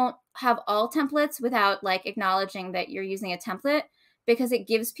 but don't have all templates without like acknowledging that you're using a template, because it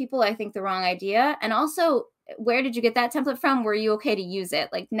gives people, I think, the wrong idea. And also, where did you get that template from? Were you okay to use it?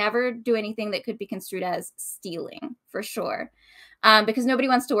 Like, never do anything that could be construed as stealing, for sure. Because nobody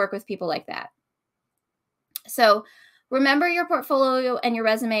wants to work with people like that. So remember, your portfolio and your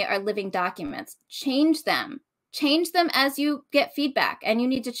resume are living documents. Change them. Change them as you get feedback, and you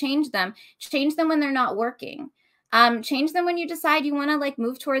need to change them. Change them when they're not working. Change them when you decide you want to like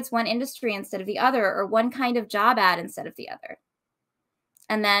move towards one industry instead of the other, or one kind of job ad instead of the other.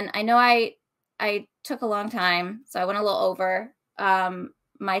 And then I know I took a long time, so I went a little over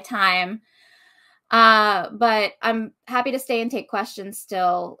my time. But I'm happy to stay and take questions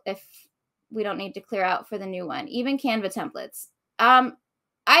still if we don't need to clear out for the new one. Even Canva templates.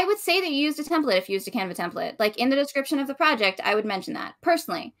 I would say that you used a template if you used a Canva template. Like, in the description of the project, I would mention that.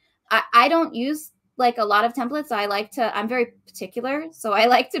 Personally, I don't use like a lot of templates. I'm very particular, so I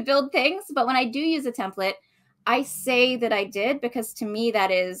like to build things. But when I do use a template, I say that I did, because to me,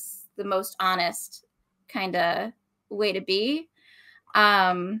 that is the most honest kind of way to be.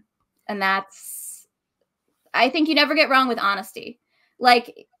 And that's, I think you never get wrong with honesty.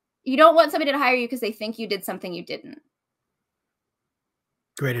 Like, you don't want somebody to hire you because they think you did something you didn't.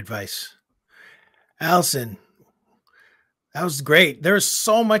 Great advice. Alison, that was great. There's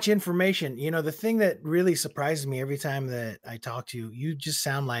so much information. The thing that really surprises me every time that I talk to you, you just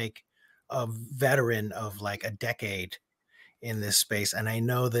sound like a veteran of like a decade in this space. And I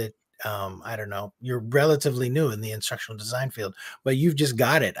know that, I don't know, you're relatively new in the instructional design field, but you've just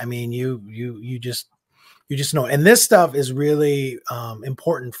got it. I mean, you just know, and this stuff is really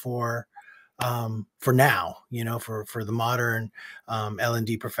important for now, for the modern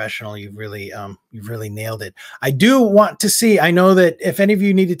L&D professional. You've really nailed it. I do want to see, I know that if any of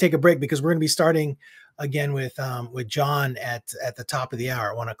you need to take a break, because we're going to be starting again with John at the top of the hour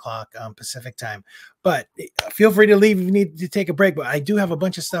at 1 o'clock Pacific time, but feel free to leave if you need to take a break. But I do have a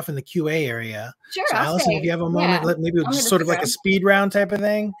bunch of stuff in the QA area. Sure. So Alison, if you have a moment, maybe just sort of like a speed round type of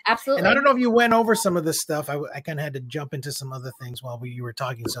thing. Absolutely. And I don't know if you went over some of this stuff. I kind of had to jump into some other things while you were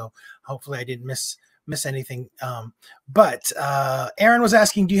talking. So hopefully I didn't miss anything. But Aaron was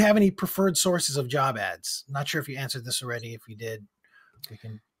asking, do you have any preferred sources of job ads? Not sure if you answered this already. If you did, we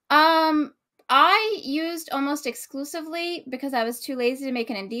can. I used almost exclusively, because I was too lazy to make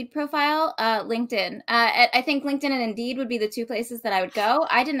an Indeed profile, LinkedIn. I think LinkedIn and Indeed would be the two places that I would go.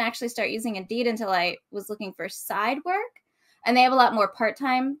 I didn't actually start using Indeed until I was looking for side work. and they have a lot more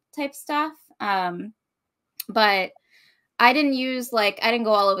part-time type stuff. But I didn't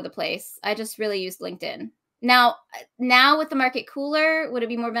go all over the place. I just really used LinkedIn. Now with the market cooler, would it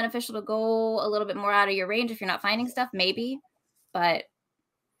be more beneficial to go a little bit more out of your range if you're not finding stuff? Maybe, but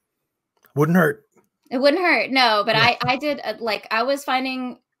wouldn't hurt. It wouldn't hurt. No, but Yeah. I did I was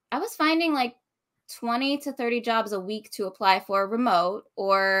finding like 20 to 30 jobs a week to apply for remote,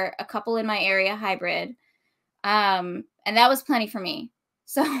 or a couple in my area hybrid. And that was plenty for me.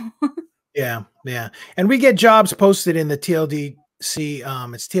 So Yeah. And we get jobs posted in the TLDC.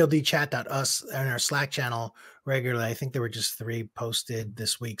 It's tldchat.us and our Slack channel regularly. I think there were just 3 posted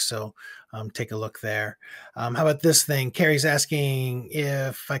this week. So take a look there. How about this thing? Carrie's asking,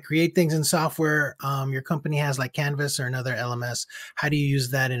 if I create things in software your company has, like Canvas or another LMS, how do you use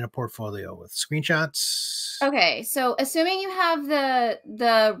that in a portfolio with screenshots? okay, so assuming you have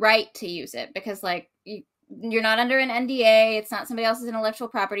the right to use it, because you're not under an NDA, it's not somebody else's intellectual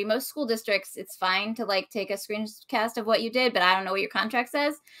property. Most school districts, it's fine to take a screencast of what you did, but I don't know what your contract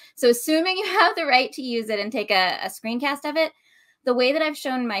says. So assuming you have the right to use it and take a screencast of it, the way that I've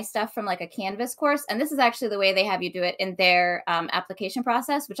shown my stuff from a Canvas course, and this is actually the way they have you do it in their application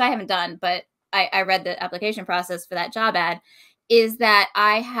process, which I haven't done, but I read the application process for that job ad, is that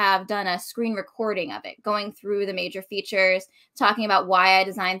I have done a screen recording of it, going through the major features, talking about why I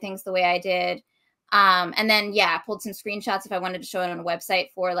designed things the way I did. And then, pulled some screenshots if I wanted to show it on a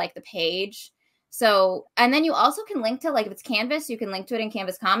website for the page. So, and then you also can link to, if it's Canvas, you can link to it in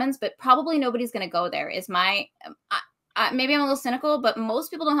Canvas Commons, but probably nobody's going to go there is my, maybe I'm a little cynical, but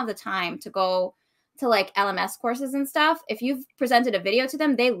most people don't have the time to go to LMS courses and stuff. If you've presented a video to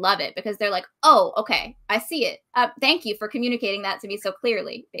them, they love it because they're like, oh, okay, I see it. Thank you for communicating that to me so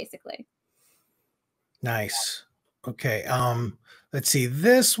clearly, basically. Nice. Okay. Let's see.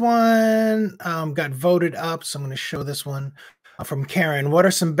 This one got voted up, so I'm going to show this one from Karen. What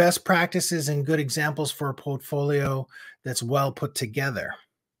are some best practices and good examples for a portfolio that's well put together?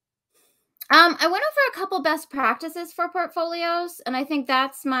 I went over a couple best practices for portfolios, and I think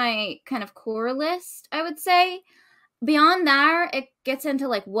that's my kind of core list, I would say. Beyond that, it gets into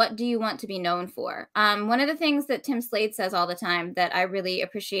what do you want to be known for? One of the things that Tim Slade says all the time that I really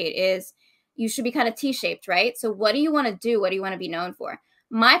appreciate is you should be kind of T-shaped, right? So what do you want to do? What do you want to be known for?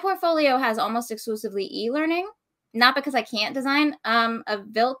 My portfolio has almost exclusively e-learning, not because I can't design a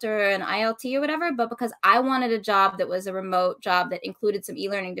VILT or an ILT or whatever, but because I wanted a job that was a remote job that included some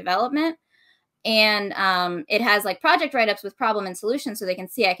e-learning development. And it has project write-ups with problem and solution, so they can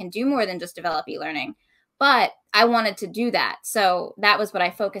see I can do more than just develop e-learning. But I wanted to do that. So that was what I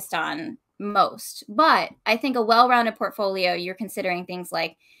focused on most. But I think a well-rounded portfolio, you're considering things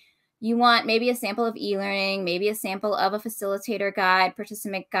like you want maybe a sample of e-learning, maybe a sample of a facilitator guide,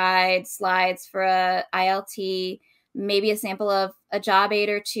 participant guide, slides for a ILT, maybe a sample of a job aid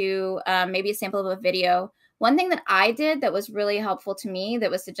or two, maybe a sample of a video. One thing that I did that was really helpful to me,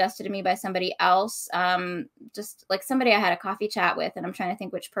 that was suggested to me by somebody else, just somebody I had a coffee chat with, and I'm trying to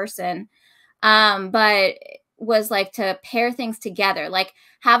think which person, but was to pair things together,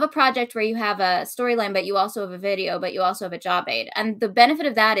 have a project where you have a storyline, but you also have a video, but you also have a job aid. And the benefit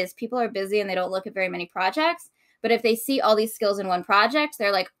of that is people are busy and they don't look at very many projects. But if they see all these skills in one project,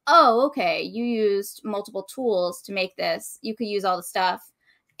 they're like, oh, okay, you used multiple tools to make this. You could use all the stuff.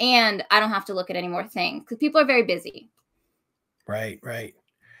 And I don't have to look at any more things because people are very busy. Right.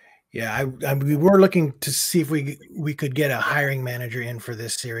 Yeah, we were looking to see if we could get a hiring manager in for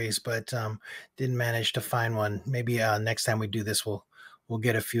this series, but didn't manage to find one. Maybe next time we do this, we'll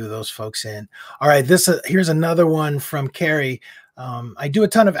get a few of those folks in. All right, here's another one from Carrie. I do a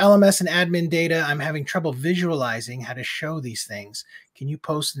ton of LMS and admin data. I'm having trouble visualizing how to show these things. Can you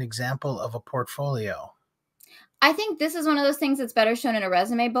post an example of a portfolio? I think this is one of those things that's better shown in a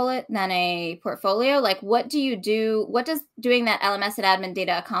resume bullet than a portfolio. What do you do? What does doing that LMS and admin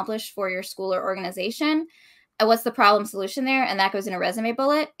data accomplish for your school or organization? What's the problem solution there? And that goes in a resume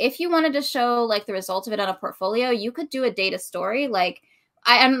bullet. If you wanted to show the results of it on a portfolio, you could do a data story. I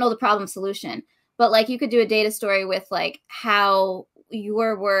don't know the problem solution, but you could do a data story with how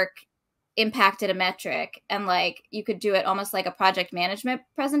your work impacted a metric. And you could do it almost like a project management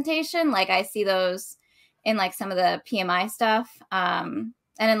presentation. I see those in some of the PMI stuff. And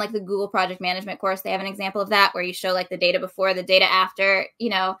in the Google project management course, they have an example of that where you show the data before, the data after,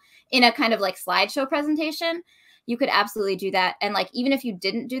 in a kind of slideshow presentation. You could absolutely do that. And even if you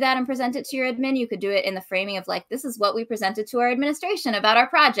didn't do that and present it to your admin, you could do it in the framing of this is what we presented to our administration about our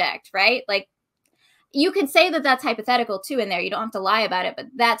project, right? You could say that that's hypothetical too in there. You don't have to lie about it, but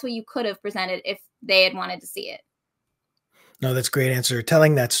that's what you could have presented if they had wanted to see it. No, that's a great answer.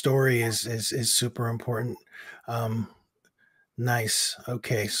 Telling that story is super important. Nice.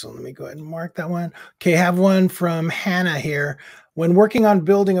 Okay, so let me go ahead and mark that one. Okay, I have one from Hannah here. When working on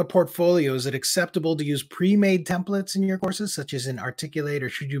building a portfolio, is it acceptable to use pre-made templates in your courses, such as in Articulate, or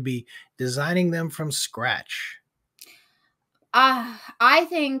should you be designing them from scratch? I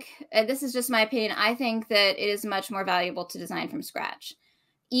think, this is just my opinion, I think that it is much more valuable to design from scratch.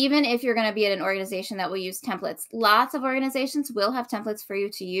 Even if you're going to be at an organization that will use templates, lots of organizations will have templates for you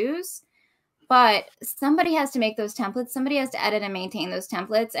to use, but somebody has to make those templates. Somebody has to edit and maintain those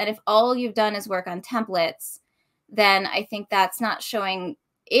templates. And if all you've done is work on templates, then I think that's not showing.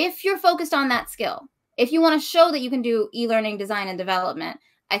 If you're focused on that skill, if you want to show that you can do e-learning design and development,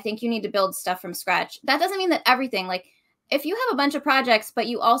 I think you need to build stuff from scratch. That doesn't mean that everything, like if you have a bunch of projects, but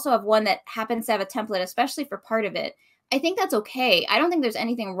you also have one that happens to have a template, especially for part of it, I think that's okay. I don't think there's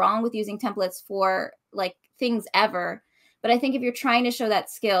anything wrong with using templates for like things ever. But I think if you're trying to show that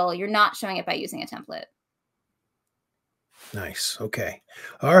skill, you're not showing it by using a template. Nice. Okay.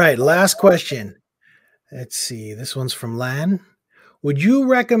 All right. Last question. Let's see. This one's from Lan. Would you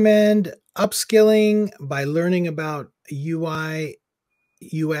recommend upskilling by learning about UI,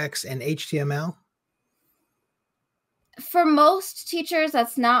 UX, and HTML? For most teachers,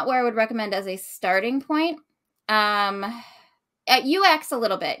 that's not where I would recommend as a starting point. At UX a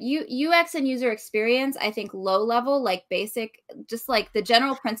little bit. UX and user experience, I think low level, like basic, just like the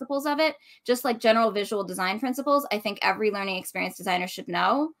general principles of it, just like general visual design principles, I think every learning experience designer should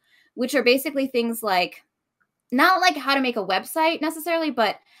know, which are basically things like, not like how to make a website necessarily,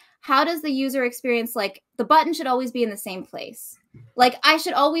 but how does the user experience, like the button should always be in the same place. Like I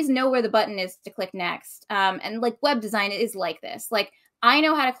should always know where the button is to click next. And like web design is like this. Like I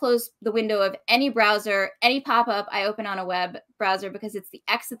know how to close the window of any browser, any pop-up I open on a web browser because it's the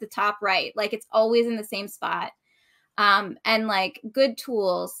X at the top right. Like it's always in the same spot. And like good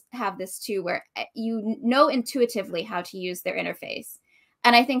tools have this too, where you know intuitively how to use their interface.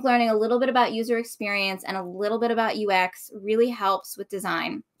 And I think learning a little bit about user experience and a little bit about UX really helps with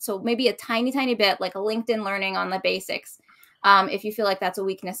design. So maybe a tiny, tiny bit, like a LinkedIn learning on the basics, if you feel like that's a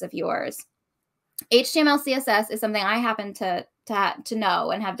weakness of yours. HTML, CSS is something I happen to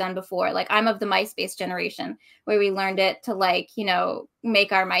know and have done before. Like I'm of the MySpace generation where we learned it to like, you know,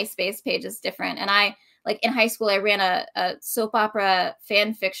 make our MySpace pages different. And I like in high school, I ran a soap opera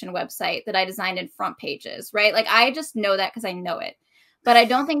fan fiction website that I designed in front pages, right? Like I just know that because I know it. But I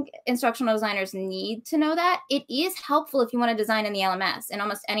don't think instructional designers need to know that. It is helpful if you want to design in the LMS. In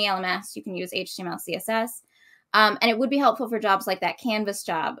almost any LMS, you can use HTML, CSS. And it would be helpful for jobs like that Canvas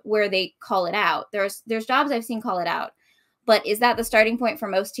job where they call it out. There's jobs I've seen call it out. But is that the starting point for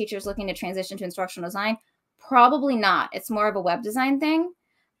most teachers looking to transition to instructional design? Probably not. It's more of a web design thing.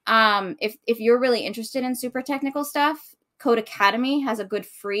 If you're really interested in super technical stuff, Code Academy has a good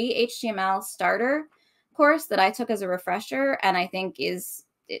free HTML starter course that I took as a refresher, and I think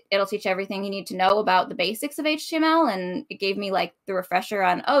it'll teach everything you need to know about the basics of HTML. And it gave me like the refresher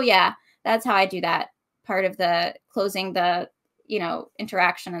on, oh yeah, that's how I do that part of the closing the, you know,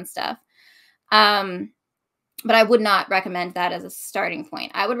 interaction and stuff. But I would not recommend that as a starting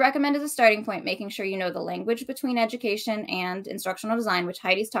point. I would recommend as a starting point, making sure you know the language between education and instructional design, which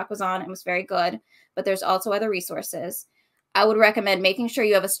Heidi's talk was on and was very good, but there's also other resources. I would recommend making sure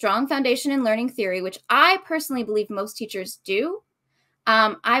you have a strong foundation in learning theory, which I personally believe most teachers do.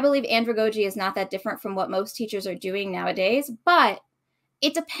 I believe andragogy is not that different from what most teachers are doing nowadays, but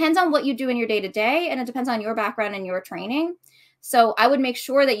it depends on what you do in your day-to-day, and it depends on your background and your training. So I would make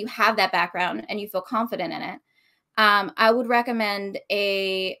sure that you have that background and you feel confident in it. I would recommend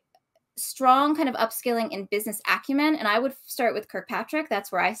a strong kind of upskilling in business acumen. And I would start with Kirkpatrick.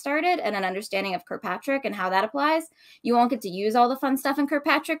 That's where I started, and an understanding of Kirkpatrick and how that applies. You won't get to use all the fun stuff in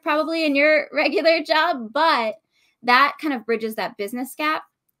Kirkpatrick probably in your regular job, but that kind of bridges that business gap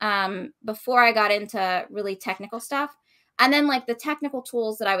before I got into really technical stuff. And then like the technical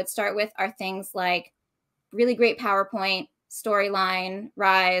tools that I would start with are things like really great PowerPoint, Storyline,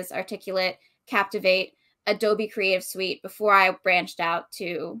 Rise, Articulate, Captivate, Adobe Creative Suite before I branched out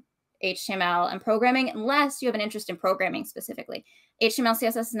to HTML and programming, unless you have an interest in programming specifically. HTML,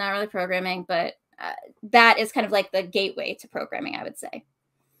 CSS is not really programming, but that is kind of like the gateway to programming, I would say.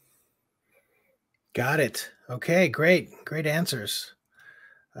 Got it. Okay, great. Great answers.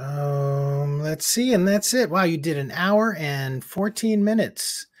 Let's see. And that's it. Wow, you did an hour and 14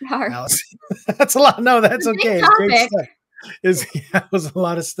 minutes. Alison. That's a lot. No, that's okay. It's great stuff. It was a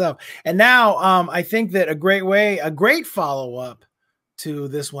lot of stuff. And now I think that a great follow-up to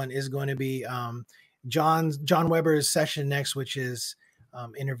this one is going to be John Weber's session next, which is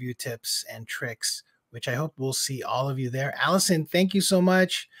interview tips and tricks, which I hope we'll see all of you there. Alison, thank you so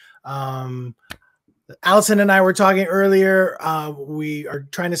much. Alison and I were talking earlier. We are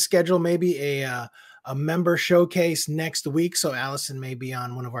trying to schedule maybe a member showcase next week. So Alison may be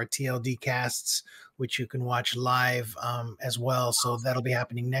on one of our TLD casts, which you can watch live as well. So that'll be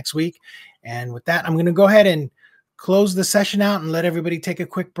happening next week. And with that, I'm going to go ahead and close the session out and let everybody take a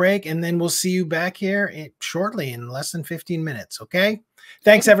quick break. And then we'll see you back here shortly in less than 15 minutes. Okay.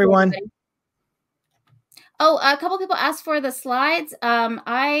 Thanks, everyone. Oh, a couple people asked for the slides.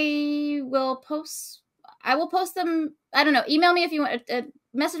 I will post them. I don't know. Email me if you want.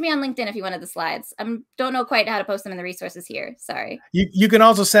 Message me on LinkedIn if you wanted the slides. I don't know quite how to post them in the resources here. Sorry. You can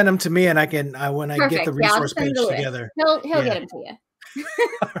also send them to me, and I can when I Perfect. get the resource page together. He'll get them to you.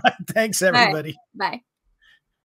 All right. Thanks, everybody. Right. Bye.